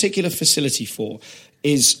a particular facility for,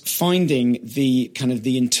 is finding the kind of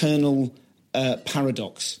the internal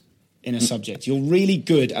paradox in a subject. You're really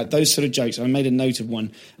good at those sort of jokes. I made a note of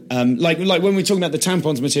one. Like when we were talking about the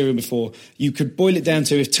tampons material before, you could boil it down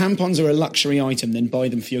to, if tampons are a luxury item, then buy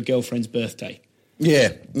them for your girlfriend's birthday. Yeah.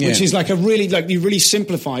 Which is like you really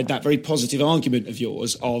simplified that very positive argument of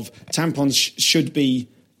yours of tampons should be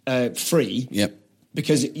free. Yep.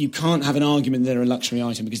 Because you can't have an argument that they're a luxury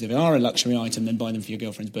item, because if they are a luxury item, then buy them for your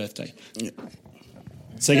girlfriend's birthday. Yeah.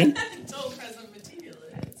 Say again? It's all present material.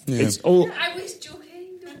 Yeah. It's all... I was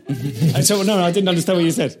joking. So, no, I didn't understand what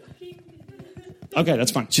you said. Okay,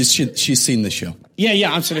 that's fine. She's seen the show.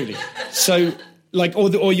 Yeah, absolutely. So, like,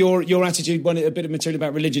 or your attitude, a bit of material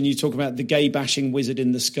about religion, you talk about the gay bashing wizard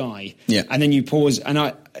in the sky. Yeah. And then you pause, and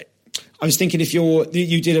I was thinking, if you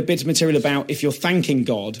did a bit of material about if you're thanking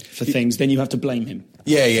God for things, then you have to blame him.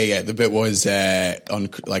 Yeah. The bit was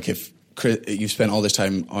if you spent all this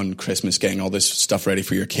time on Christmas getting all this stuff ready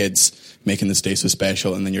for your kids, making this day so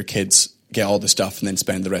special, and then your kids get all the stuff and then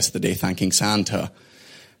spend the rest of the day thanking Santa.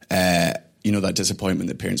 you know, that disappointment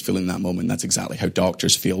that parents feel in that moment. That's exactly how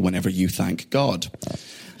doctors feel whenever you thank God.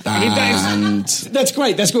 That's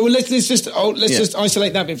great. That's good. Well, let's just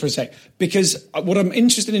isolate that bit for a sec, because what I'm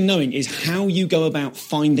interested in knowing is how you go about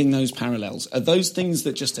finding those parallels. Are those things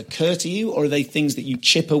that just occur to you, or are they things that you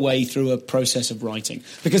chip away through a process of writing?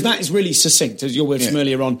 Because that is really succinct, as your word from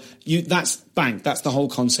earlier on. That's the whole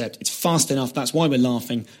concept. It's fast enough. That's why we're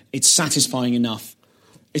laughing. It's satisfying enough.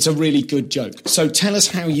 It's a really good joke. So tell us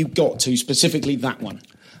how you got to specifically that one.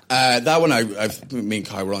 That one, me and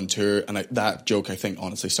Kai were on tour, and that joke, I think,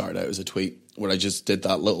 honestly started out as a tweet where I just did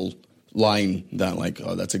that little line that, like,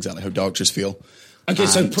 oh, that's exactly how doctors feel. Okay,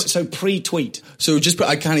 so pre-tweet. So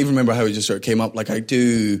I can't even remember how it just sort of came up. Like,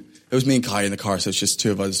 it was me and Kai in the car, so it's just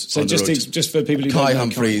two of us on the road. Just for people who Kai don't know,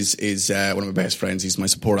 Humphreys is one of my best friends. He's my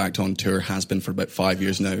support act on tour, has been for about 5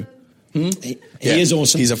 years now. He is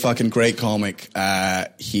awesome. He's a fucking great comic. And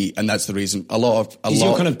that's the reason. He's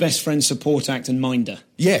your kind of best friend, support act, and minder.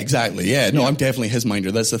 Yeah, exactly. Yeah, no, I'm definitely his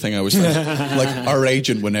minder. That's the thing I always think. Like, our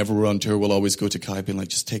agent, whenever we're on tour, will always go to Kai, being like,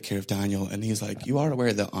 "Just take care of Daniel," and he's like, "You are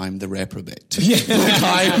aware that I'm the reprobate." Yeah.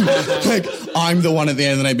 I'm the one at the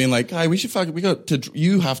end, and I've been like, "Kai,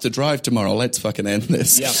 you have to drive tomorrow. Let's fucking end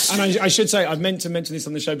this." Yeah, and I should say, I've meant to mention this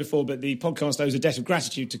on the show before, but the podcast owes a debt of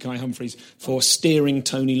gratitude to Kai Humphreys for steering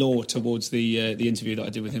Tony Law towards the interview that I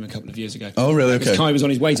did with him a couple of years ago. Oh, really? Okay. Because Kai was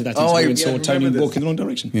on his way to that interview and saw Tony walk in the wrong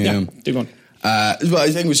direction. Yeah, do on. Well,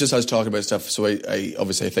 I think it was just us talking about stuff. So I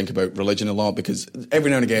obviously think about religion a lot, because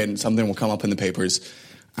every now and again something will come up in the papers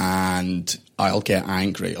and I'll get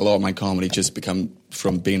angry. A lot of my comedy just become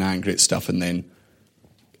from being angry at stuff, and then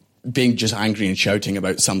being just angry and shouting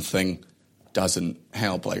about something doesn't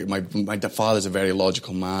help. Like, my father's a very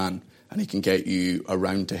logical man, and he can get you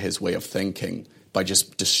around to his way of thinking by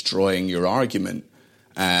just destroying your argument.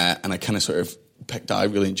 And I kind of sort of I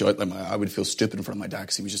really enjoyed them. I would feel stupid in front of my dad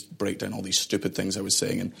because he would just break down all these stupid things I was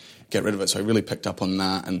saying and get rid of it. So I really picked up on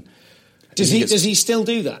that. And does he still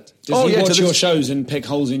do that? Does he watch your shows and pick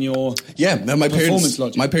holes in your performance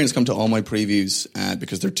logic? My parents come to all my previews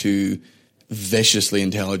because they're two viciously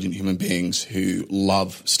intelligent human beings who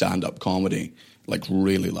love stand-up comedy. Like,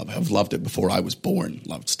 really love it. Have loved it before I was born.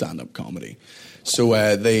 Loved stand-up comedy.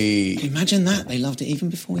 So they... Imagine that. They loved it even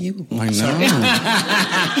before you were born. I know.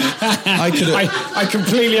 I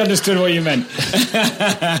completely understood what you meant.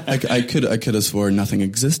 I could have sworn nothing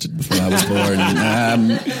existed before I was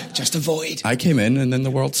born. Just a void. I came in and then the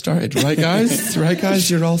world started. Right, guys? Right, guys?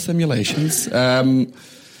 You're all simulations. So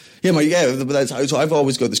I've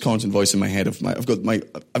always got this constant voice in my head I've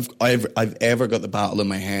ever got the battle in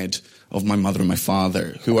my head of my mother and my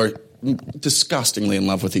father, who are disgustingly in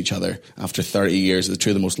love with each other after 30 years. They're two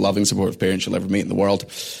of the most loving, supportive parents you'll ever meet in the world.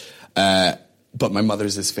 But my mother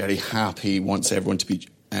is this very happy, wants everyone to be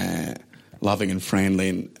loving and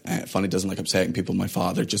friendly and funny, doesn't like upsetting people. My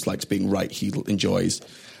father just likes being right. He enjoys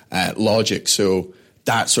logic. So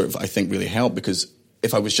that sort of, I think, really helped, because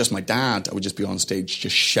if I was just my dad, I would just be on stage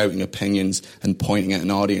just shouting opinions and pointing at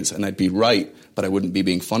an audience, and I'd be right, but I wouldn't be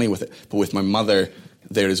being funny with it. But with my mother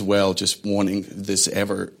there as well, just wanting this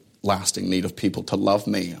everlasting need of people to love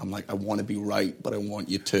me. I'm like, I want to be right, but I want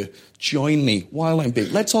you to join me while I'm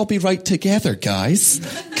big. Let's all be right together, guys.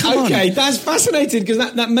 Come on. Okay, that's fascinating, because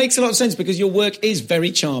that makes a lot of sense, because your work is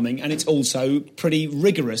very charming and it's also pretty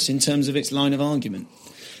rigorous in terms of its line of argument.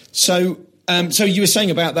 So you were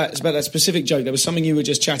saying about that specific joke. There was something you were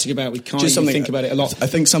just chatting about with Kai. You think about it a lot. I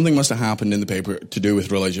think something must have happened in the paper to do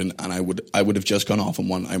with religion, and I would have just gone off on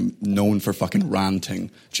one. I'm known for fucking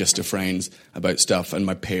ranting just to friends about stuff, and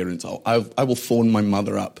my parents. I will phone my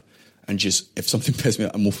mother up and just, if something pisses me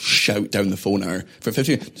off, and we'll shout down the phone at her for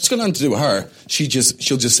 15 minutes. It's got nothing to do with her. She'll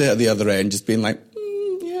just sit at the other end, just being like,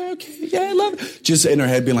 yeah, I love it. Just in her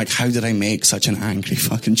head being like, how did I make such an angry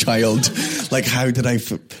fucking child? Like, how did I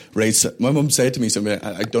raise... My mum said to me something,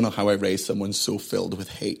 I don't know how I raised someone so filled with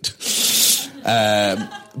hate.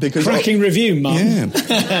 Because cracking review, Mum. Yeah.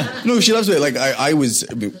 No, she loves it. Like, I was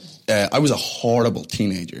a horrible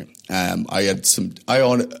teenager. I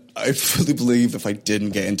fully believe if I didn't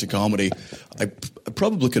get into comedy, I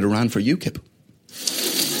probably could have ran for UKIP.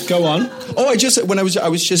 Go on. Oh, I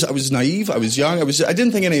was naive. I was young. I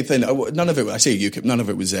didn't think anything. None of it. I say UKIP. None of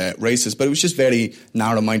it was racist, but it was just very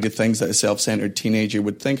narrow-minded things that a self-centered teenager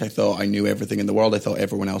would think. I thought I knew everything in the world. I thought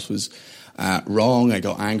everyone else was wrong. I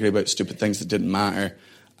got angry about stupid things that didn't matter,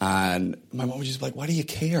 and my mom was just like, "Why do you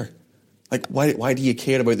care? Like, why do you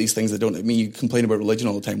care about these things that don't? I mean, you complain about religion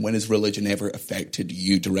all the time. When has religion ever affected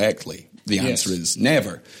you directly? The answer is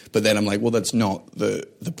never. But then I'm like, well, that's not the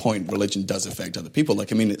point. Religion does affect other people.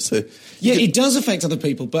 Like, I mean, it does affect other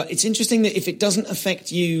people. But it's interesting that if it doesn't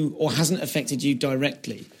affect you or hasn't affected you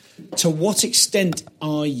directly, To what extent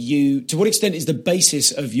is the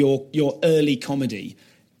basis of your early comedy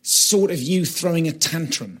sort of you throwing a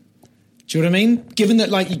tantrum? Do you know what I mean? Given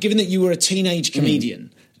that you were a teenage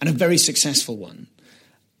comedian and a very successful one,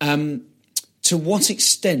 to what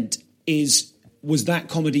extent was that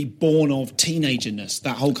comedy born of teenagerness?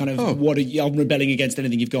 That whole kind of I'm rebelling against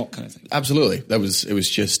anything you've got kind of thing. Absolutely. It was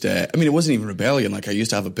just. It wasn't even rebellion. Like I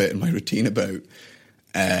used to have a bit in my routine about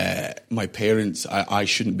my parents. I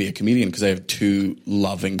shouldn't be a comedian because I have two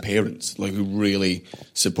loving parents, like who really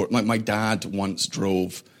support. My dad once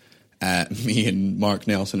drove me and Mark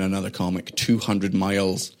Nelson, another comic, 200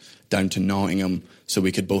 miles down to Nottingham so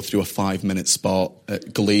we could both do a 5-minute spot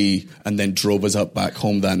at Glee, and then drove us up back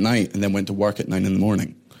home that night and then went to work at 9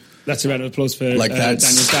 a.m. That's a round of applause for like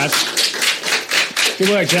Daniel's dad. Good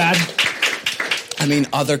work, Dad. I mean,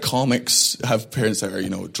 other comics have parents that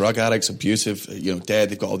are, drug addicts, abusive, dead.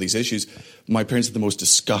 They've got all these issues. My parents are the most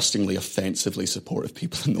disgustingly, offensively supportive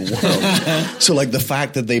people in the world. So, like, the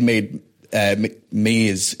fact that they made me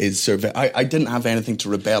is sort of, I didn't have anything to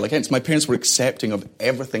rebel against. My parents were accepting of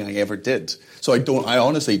everything I ever did. So I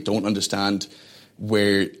honestly don't understand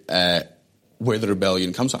where the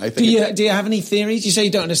rebellion comes from. I think do you have any theories? You say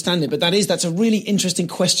you don't understand it, but that's a really interesting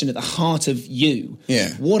question at the heart of you. Yeah.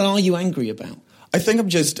 What are you angry about? I think I'm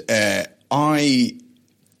just, I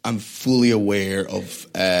am fully aware of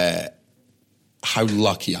how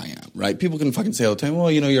lucky I am, right? People can fucking say all the time, well,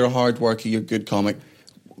 you're a hard worker, you're a good comic.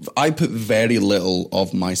 I put very little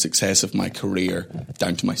of my success of my career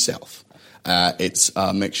down to myself. It's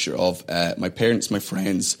a mixture of my parents, my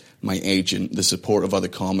friends, my agent, the support of other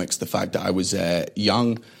comics, the fact that I was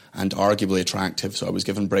young and arguably attractive, so I was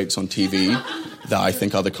given breaks on TV that I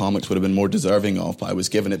think other comics would have been more deserving of, but I was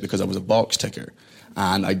given it because I was a box ticker.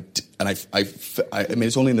 And I mean,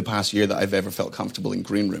 it's only in the past year that I've ever felt comfortable in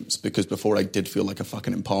green rooms, because before I did feel like a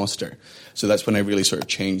fucking imposter. So that's when I really sort of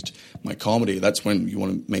changed my comedy. That's when you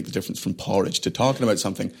want to make the difference from porridge to talking about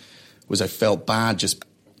something. Was I felt bad just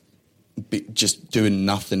doing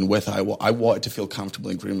nothing with it. I wanted to feel comfortable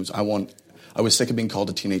in green rooms. I was sick of being called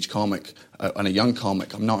a teenage comic and a young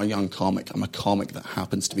comic. I'm not a young comic. I'm a comic that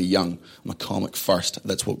happens to be young. I'm a comic first.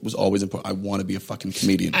 That's what was always important. I want to be a fucking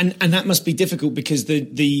comedian. And that must be difficult because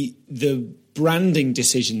the branding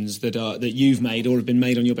decisions that you've made or have been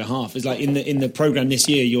made on your behalf is like in the programme this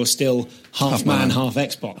year, you're still half man, half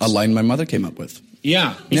Xbox. A line my mother came up with.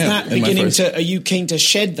 Yeah. Is that beginning to... Are you keen to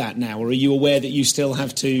shed that now, or are you aware that you still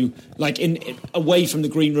have to, like, away from the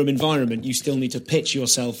green room environment, you still need to pitch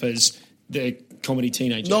yourself as the comedy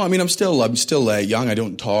teenager? No, I mean, I'm still young. I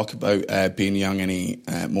don't talk about being young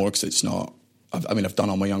anymore because it's not... I've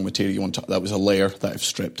done all my young material. That was a layer that I've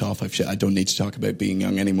stripped off. I don't need to talk about being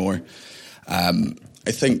young anymore. I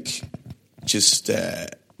think just...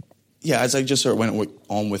 as I just sort of went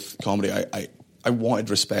on with comedy, I wanted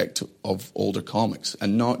respect of older comics,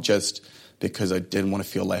 and not just because I didn't want to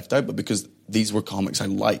feel left out, but because these were comics I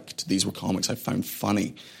liked. These were comics I found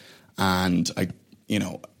funny. And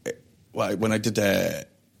when I did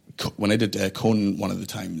Conan one of the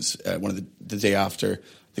times, the day after,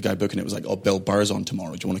 the guy booking it was like, oh, Bill Burr's on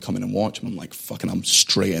tomorrow. Do you want to come in and watch him? I'm like, fucking, I'm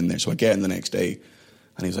straight in there. So I get in the next day,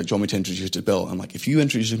 and he was like, do you want me to introduce you to Bill? I'm like, if you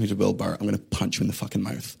introduce me to Bill Burr, I'm going to punch you in the fucking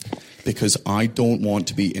mouth. Because I don't want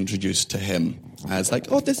to be introduced to him as like,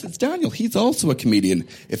 oh, this is Daniel. He's also a comedian.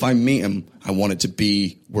 If I meet him, I want it to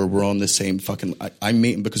be where we're on the same fucking... I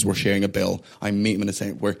meet him because we're sharing a bill. I meet him in the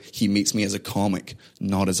same... where he meets me as a comic,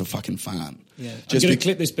 not as a fucking fan. Yeah. I'm going to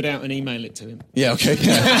clip this bit out and email it to him. Yeah, okay.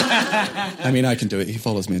 Yeah. I mean, I can do it. He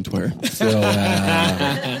follows me on Twitter. So...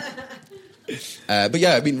 but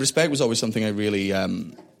yeah, I mean, respect was always something I really...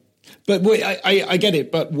 But wait, I get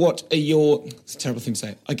it, but what are your... It's a terrible thing to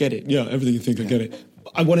say. I get it. Yeah, everything you think, I get it.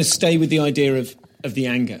 I want to stay with the idea of the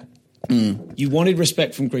anger. Mm. You wanted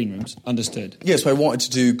respect from green rooms, understood. Yes, but I wanted to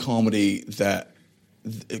do comedy that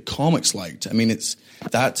comics liked. I mean,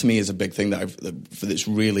 that to me is a big thing that's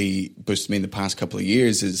really boosted me in the past couple of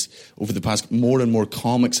years. Is over the past, more and more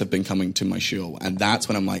comics have been coming to my show, and that's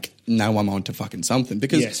when I'm like, now I'm on to fucking something,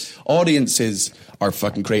 because audiences are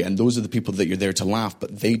fucking great, and those are the people that you're there to laugh,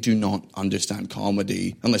 but they do not understand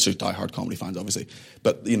comedy unless they're diehard comedy fans, obviously.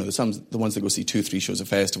 But the ones that go see 2-3 shows a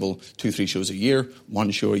festival, 2-3 shows a year, 1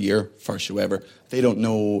 show a year, first show ever, they don't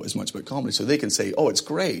know as much about comedy, so they can say, oh, it's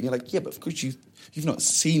great. And you're like, yeah, but of course you've not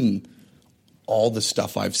seen all the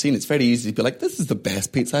stuff I've seen. It's very easy to be like, this is the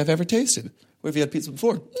best pizza I've ever tasted. Where have you had pizza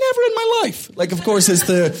before? Never in my life. Like, of course,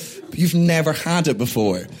 you've never had it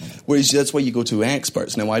before. Whereas that's why you go to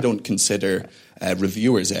experts. Now, I don't consider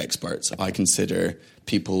reviewers experts. I consider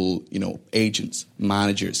people, agents,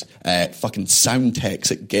 managers, fucking sound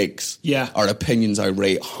techs at gigs. Yeah. Our opinions I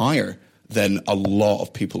rate higher than a lot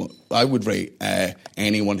of people. I would rate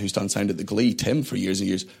anyone who's done sound at the Glee, Tim, for years and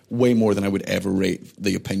years, way more than I would ever rate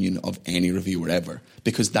the opinion of any reviewer ever.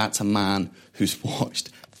 Because that's a man who's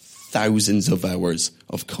watched thousands of hours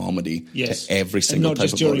of comedy to every single type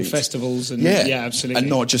of audience. And not just during festivals. And, yeah, absolutely. And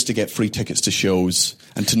not just to get free tickets to shows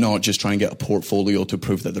and to not just try and get a portfolio to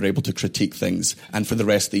prove that they're able to critique things. And for the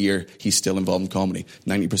rest of the year, he's still involved in comedy.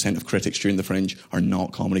 90% of critics during the Fringe are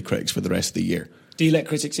not comedy critics for the rest of the year. Do you let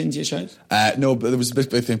critics into your shows? No, but there was a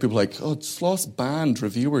big thing. People were like, Sloss banned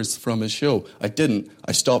reviewers from his show. I didn't.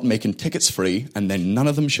 I stopped making tickets free, and then none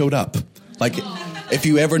of them showed up. Like, if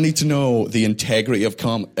you ever need to know the integrity of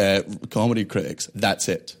comedy critics, that's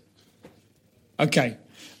it. Okay.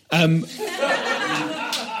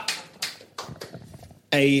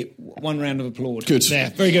 One round of applause. Good. There,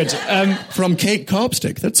 very good. From Kate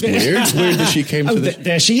Copstick. That's weird. It's weird that she came to this.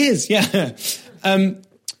 There she is, yeah.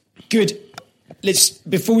 Good.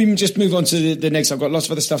 Before we just move on to the next, I've got lots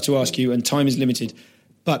of other stuff to ask you, and time is limited.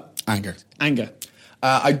 But Anger.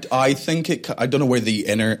 I think I don't know where the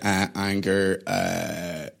inner anger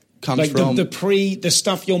comes from. The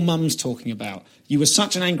stuff your mum's talking about. You were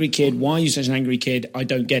such an angry kid. Why are you such an angry kid? I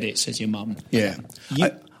don't get it, says your mum. Yeah.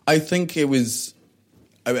 I think it was.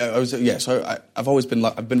 So I've always been.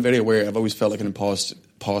 I've been very aware. I've always felt like an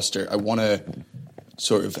imposter. I want to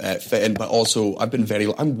sort of fit in, but also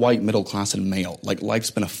I'm white, middle class, and male. Like, life's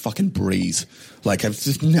been a fucking breeze. Like,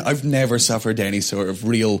 I've never suffered any sort of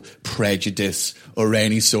real prejudice or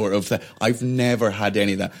any sort of I've never had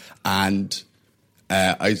any of that, and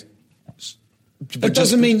That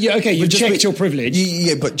doesn't mean you've checked your privilege.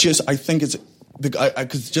 Yeah, but I think it's.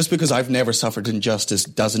 Just because I've never suffered injustice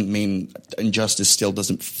doesn't mean injustice still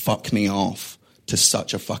doesn't fuck me off to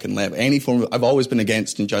such a fucking level. I've always been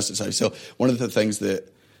against injustice. One of the things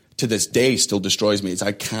that to this day still destroys me is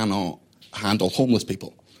I cannot handle homeless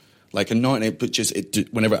people. Like, and not but just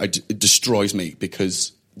it destroys me,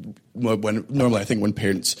 because normally I think when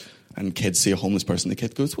parents and kids see a homeless person, the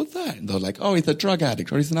kid goes, "What's that?" And they're like, "Oh, he's a drug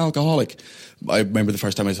addict or he's an alcoholic." I remember the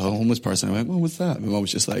first time I saw a homeless person, I went, "Well, what's that?" My mom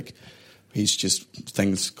was just like,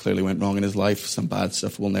 things clearly went wrong in his life, some bad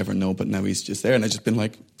stuff we'll never know, but now he's just there. And I just been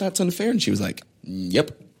like, "That's unfair." And she was like,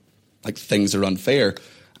 "Yep." Like, things are unfair.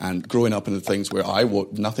 And growing up in the things where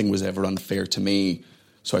nothing was ever unfair to me,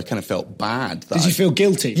 so I kind of felt bad. Did you feel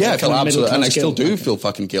guilty? Yeah, I felt absolutely, and I still do feel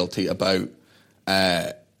fucking guilty about,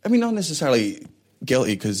 not necessarily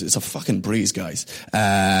guilty because it's a fucking breeze, guys.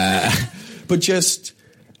 But just,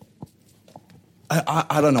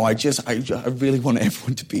 I don't know, I really want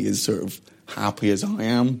everyone to be as sort of happy as I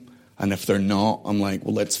am. And if they're not, I'm like,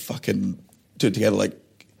 well, let's fucking do it together. Like,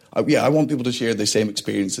 I want people to share the same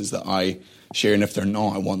experiences that I share. And if they're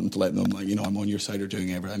not, I want them to let them, like, I'm on your side or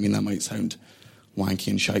doing everything. I mean, that might sound wanky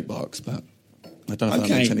and shitebox, but I don't know if that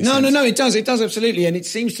makes any sense. No, it does absolutely. And it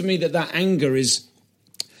seems to me that anger is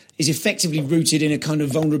effectively rooted in a kind of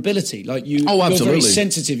vulnerability. Like, you're very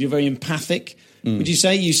sensitive, you're very empathic. Would you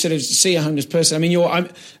say you sort of see a homeless person? I mean,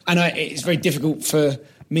 it's very difficult for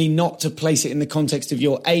me not to place it in the context of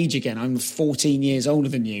your age again. I'm 14 years older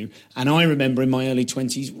than you, and I remember in my early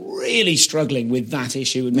 20s really struggling with that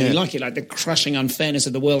issue and really like the crushing unfairness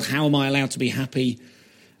of the world. How am I allowed to be happy?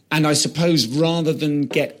 And I suppose rather than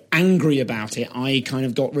get angry about it, I kind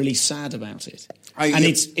of got really sad about it.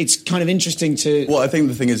 It's kind of interesting to... Well, I think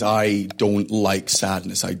the thing is, I don't like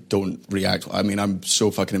sadness. I don't react. I mean, I'm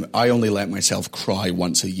so fucking... I only let myself cry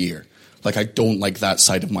once a year. Like, I don't like that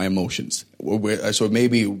side of my emotions. So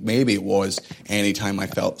maybe it was any time I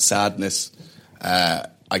felt sadness,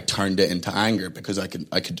 I turned it into anger because I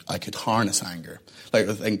could harness anger. Like,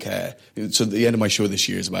 I think... so the end of my show this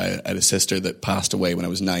year is about I had a sister that passed away when I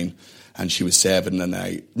was 9. And she was 7, and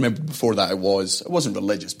I remember before that I wasn't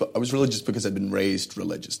religious, but I was religious because I'd been raised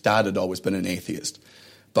religious. Dad had always been an atheist.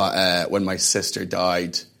 But when my sister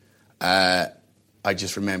died, I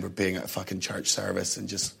just remember being at a fucking church service and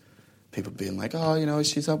just people being like, "Oh,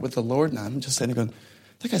 she's up with the Lord now." I'm just sitting there going,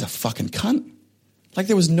 that guy's a fucking cunt. Like,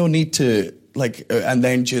 there was no need to, and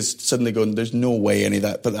then just suddenly going, there's no way any of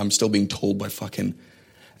that, but I'm still being told by fucking...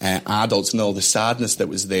 adults and all the sadness that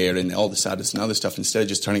was there and all the sadness and other stuff, instead of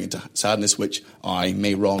just turning it to sadness, which I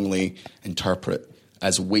may wrongly interpret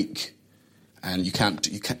as weak. And you can't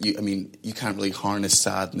really harness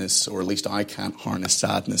sadness, or at least I can't harness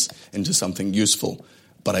sadness into something useful.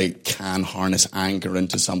 but I can harness anger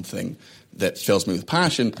into something that fills me with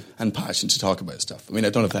passion and passion to talk about stuff. I mean, I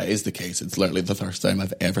don't know if that is the case. It's literally the first time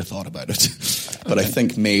I've ever thought about it. But I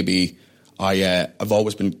think maybe I've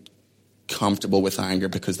always been comfortable with anger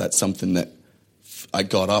because that's something that I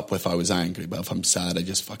got up with. I was angry, but if I'm sad, I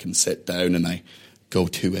just fucking sit down and I go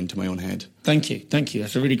too into my own head. Thank you.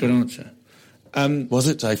 That's a really good answer. Was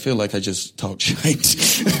it? I feel like I just talked shite.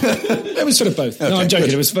 It was sort of both. No, Okay, I'm joking.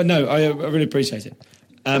 good. It was fun. No, I really appreciate it.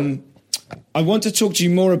 I want to talk to you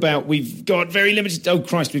more about. We've got very limited. Oh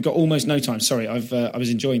Christ, we've got almost no time. Sorry, I was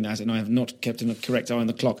enjoying that, and I have not kept a correct eye on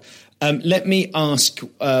the clock. Let me ask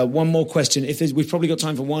one more question. We've probably got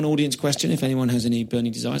time for one audience question. If anyone has any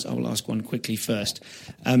burning desires, I will ask one quickly first.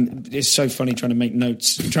 It's so funny trying to make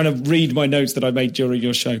notes, trying to read my notes that I made during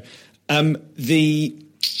your show.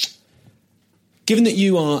 Given that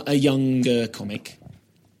you are a younger comic,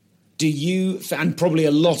 do you, and probably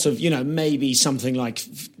a lot of, maybe something like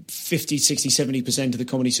 50, 60, 70% of the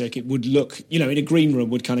comedy circuit would look, in a green room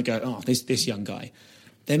would kind of go, oh, this young guy.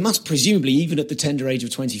 There must presumably, even at the tender age of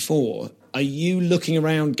 24, are you looking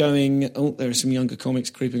around going, oh, there are some younger comics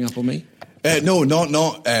creeping up on me? No,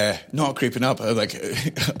 not creeping up.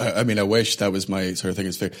 I mean, I wish that was my sort of thing.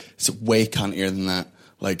 It's way cuntier than that.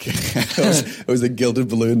 Like, I was at Gilded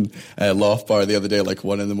Balloon Loft Bar the other day, like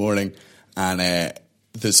 1 a.m, and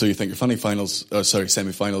the So You Think You're Funny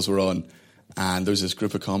semi-finals were on, and there was this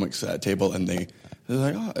group of comics at a table, and they're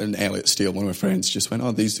like, oh, and Elliot Steele, one of my friends, just went,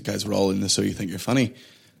 oh, these guys were all in the So You Think You're Funny.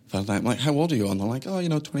 And I'm like, how old are you? And they're like, oh,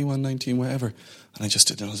 21, 19, whatever. And I just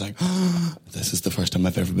did, and I was like, oh, this is the first time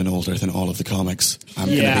I've ever been older than all of the comics. I'm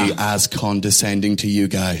going to be as condescending to you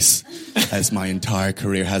guys as my entire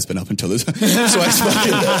career has been up until this. So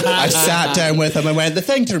I sat down with them and went, the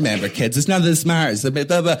thing to remember, kids, is none of this matters. Blah,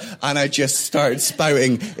 blah, blah. And I just started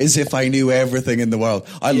spouting as if I knew everything in the world.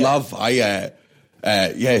 Seeing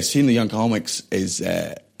the young comics is,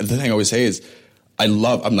 the thing I always say is, I'm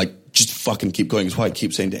like, just fucking keep going. It's what I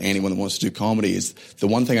keep saying to anyone that wants to do comedy is the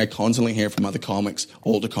one thing I constantly hear from other comics,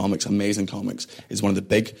 older comics, amazing comics, is one of the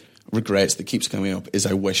big regrets that keeps coming up is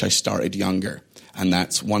I wish I started younger. And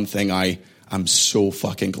that's one thing I'm so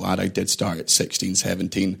fucking glad I did start at 16,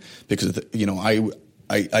 17 because,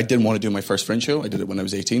 I didn't want to do my first Fringe show. I did it when I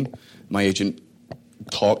was 18. My agent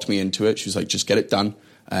talked me into it. She was like, just get it done.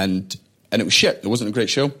 And it was shit. It wasn't a great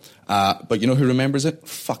show. But you know who remembers it?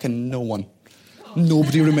 Fucking no one.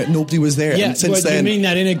 Nobody was there. Yeah, and since then, you mean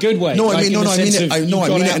that in a good way? No, I mean it in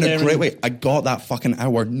a great and... way. I got that fucking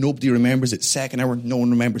hour. Nobody remembers it. Second hour, no one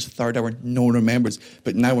remembers. Third hour, no one remembers.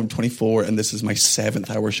 But now I'm 24, and this is my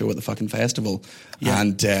 7th hour show at the fucking festival. Yeah.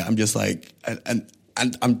 And I'm just like, and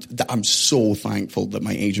I'm so thankful that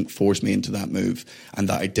my agent forced me into that move, and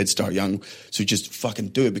that I did start young. So just fucking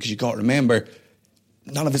do it, because you got to remember,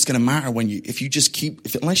 none of it's going to matter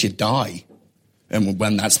unless you die. And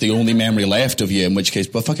when that's the only memory left of you, in which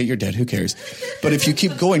case, well, fuck it, you're dead, who cares? But if you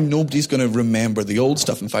keep going, nobody's going to remember the old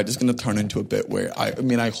stuff. In fact, it's going to turn into a bit where,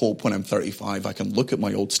 I hope when I'm 35, I can look at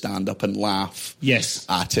my old stand-up and laugh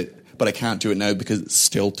at it. But I can't do it now because it's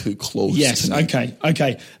still too close. Yes, to me.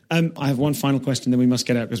 Okay. I have one final question, then we must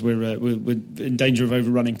get out because we're in danger of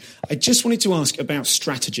overrunning. I just wanted to ask about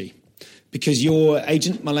strategy. Because your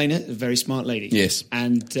agent, Marlena, is a very smart lady. Yes.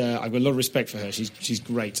 And I've got a lot of respect for her. She's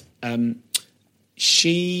great. I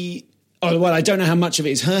don't know how much of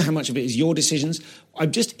it is her, how much of it is your decisions.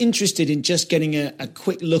 I'm just interested in just getting a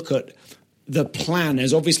quick look at the plan.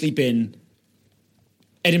 Has obviously been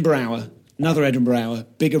Edinburgh Hour, another Edinburgh Hour,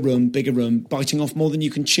 bigger room, biting off more than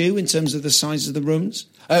you can chew in terms of the size of the rooms?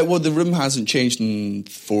 Well, the room hasn't changed in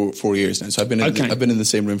 4 years now. So I've been in the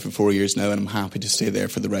same room for 4 years now, and I'm happy to stay there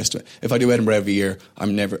for the rest of it. If I do Edinburgh every year, I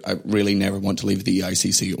really never want to leave the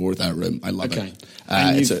EICC or that room. I love it.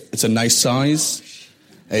 It's a nice size.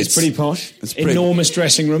 It's pretty posh. It's enormous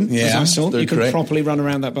dressing room. Yeah, as I saw. You can great. properly run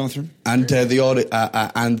around that bathroom. And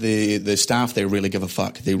the staff, they really give a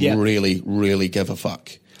fuck. They really, really give a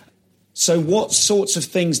fuck. So what sorts of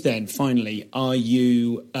things then, finally, are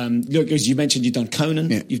you... look, as you mentioned, you've done Conan.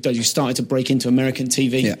 Yeah. You started to break into American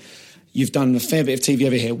TV. Yeah. You've done a fair bit of TV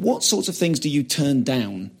over here. What sorts of things do you turn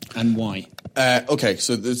down and why? Okay,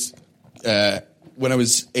 so there's... when I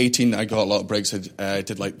was 18, I got a lot of breaks. I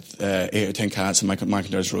did like 8 or 10 Cats and Mike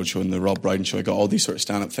and Dar's Roadshow and the Rob Brydon Show. I got all these sort of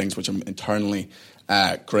stand-up things, which I'm internally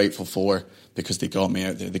grateful for, because they got me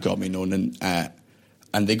out there, they got me known,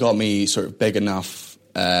 and they got me sort of big enough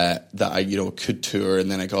that I could tour.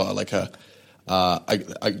 And then I got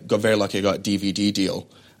I got very lucky. I got a DVD deal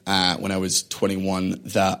when I was 21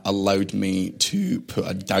 that allowed me to put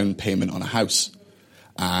a down payment on a house,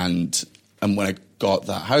 and when I got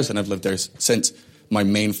that house, and I've lived there since. my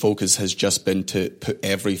main focus has just been to put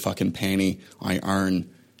every fucking penny I earn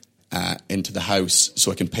into the house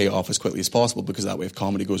so I can pay it off as quickly as possible, because that way if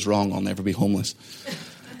comedy goes wrong, I'll never be homeless.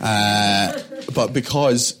 But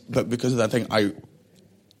because of that thing,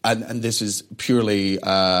 and this is purely,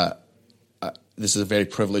 this is a very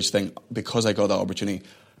privileged thing. Because I got that opportunity,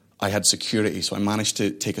 I had security, so I managed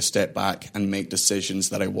to take a step back and make decisions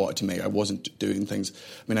that I wanted to make. I wasn't doing things.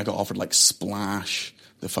 I mean, I got offered like Splash,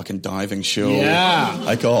 the fucking diving show. Yeah.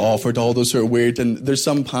 I got offered all those sort of weird, and there's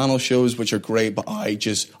some panel shows which are great, but I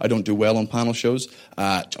don't do well on panel shows.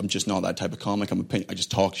 I'm just not that type of comic. I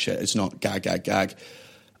just talk shit. It's not gag.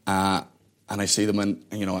 And I see them, and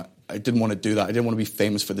I didn't want to do that. I didn't want to be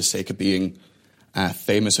famous for the sake of being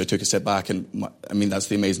famous. So I took a step back, and that's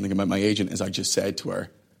the amazing thing about my agent, is I just said to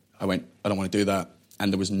her, I went, I don't want to do that.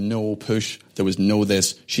 And there was no push. There was no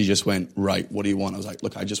this. She just went, right, what do you want? I was like,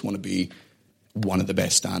 look, I just want to be one of the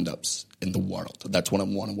best stand-ups in the world. That's what I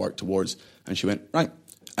want to work towards. And she went, right.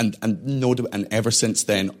 And ever since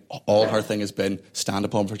then, all her thing has been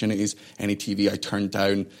stand-up opportunities. Any TV I turn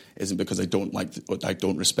down isn't because I don't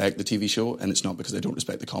respect the TV show, and it's not because I don't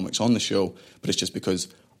respect the comics on the show, but it's just because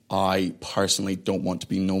I personally don't want to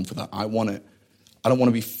be known for that. I don't want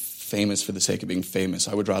to be famous for the sake of being famous.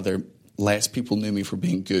 I would rather less people knew me for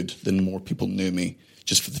being good than more people knew me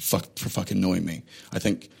just for fucking knowing me. I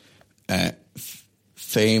think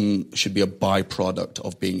fame should be a byproduct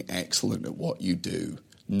of being excellent at what you do,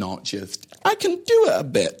 not just, I can do it a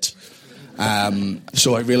bit.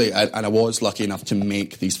 So I was lucky enough to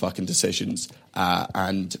make these fucking decisions,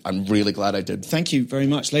 and I'm really glad I did. Thank you very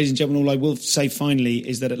much. Ladies and gentlemen, all I will say finally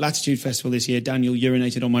is that at Latitude Festival this year, Daniel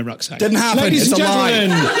urinated on my rucksack. Didn't happen. Ladies it's and a gentlemen,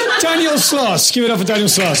 lie. Daniel Sloss. Give it up for Daniel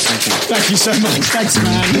Sloss. Thank you so much. Thanks,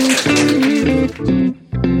 man.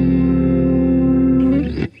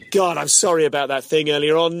 God, I'm sorry about that thing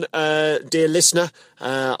earlier on, dear listener.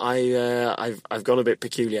 I've gone a bit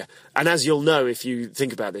peculiar. And as you'll know, if you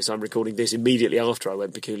think about this, I'm recording this immediately after I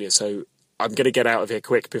went peculiar, so I'm going to get out of here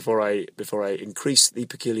quick before I increase the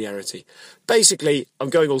peculiarity. Basically, I'm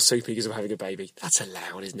going all soupy because I'm having a baby. That's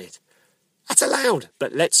allowed, isn't it? That's allowed.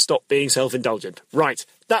 But let's stop being self-indulgent. Right,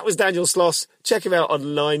 that was Daniel Sloss. Check him out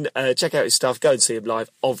online. Check out his stuff. Go and see him live,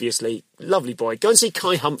 obviously. Lovely boy. Go and see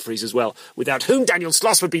Kai Humphries as well, without whom Daniel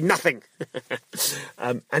Sloss would be nothing.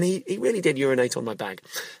 And he really did urinate on my bag.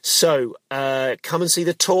 So come and see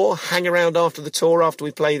the tour. Hang around after the tour, after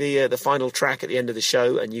we play the final track at the end of the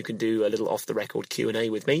show, and you can do a little off-the-record Q&A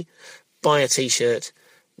with me. Buy a T-shirt.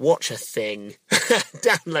 Watch a thing,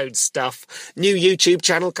 download stuff. New YouTube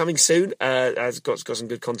channel coming soon. I've got some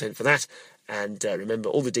good content for that. And remember,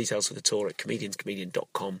 all the details for the tour at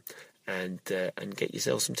comedianscomedian.com, and get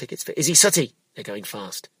yourself some tickets for Izzy Sutty. They're going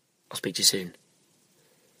fast. I'll speak to you soon.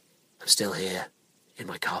 I'm still here in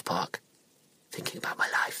my car park, thinking about my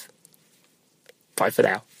life. Bye for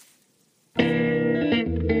now.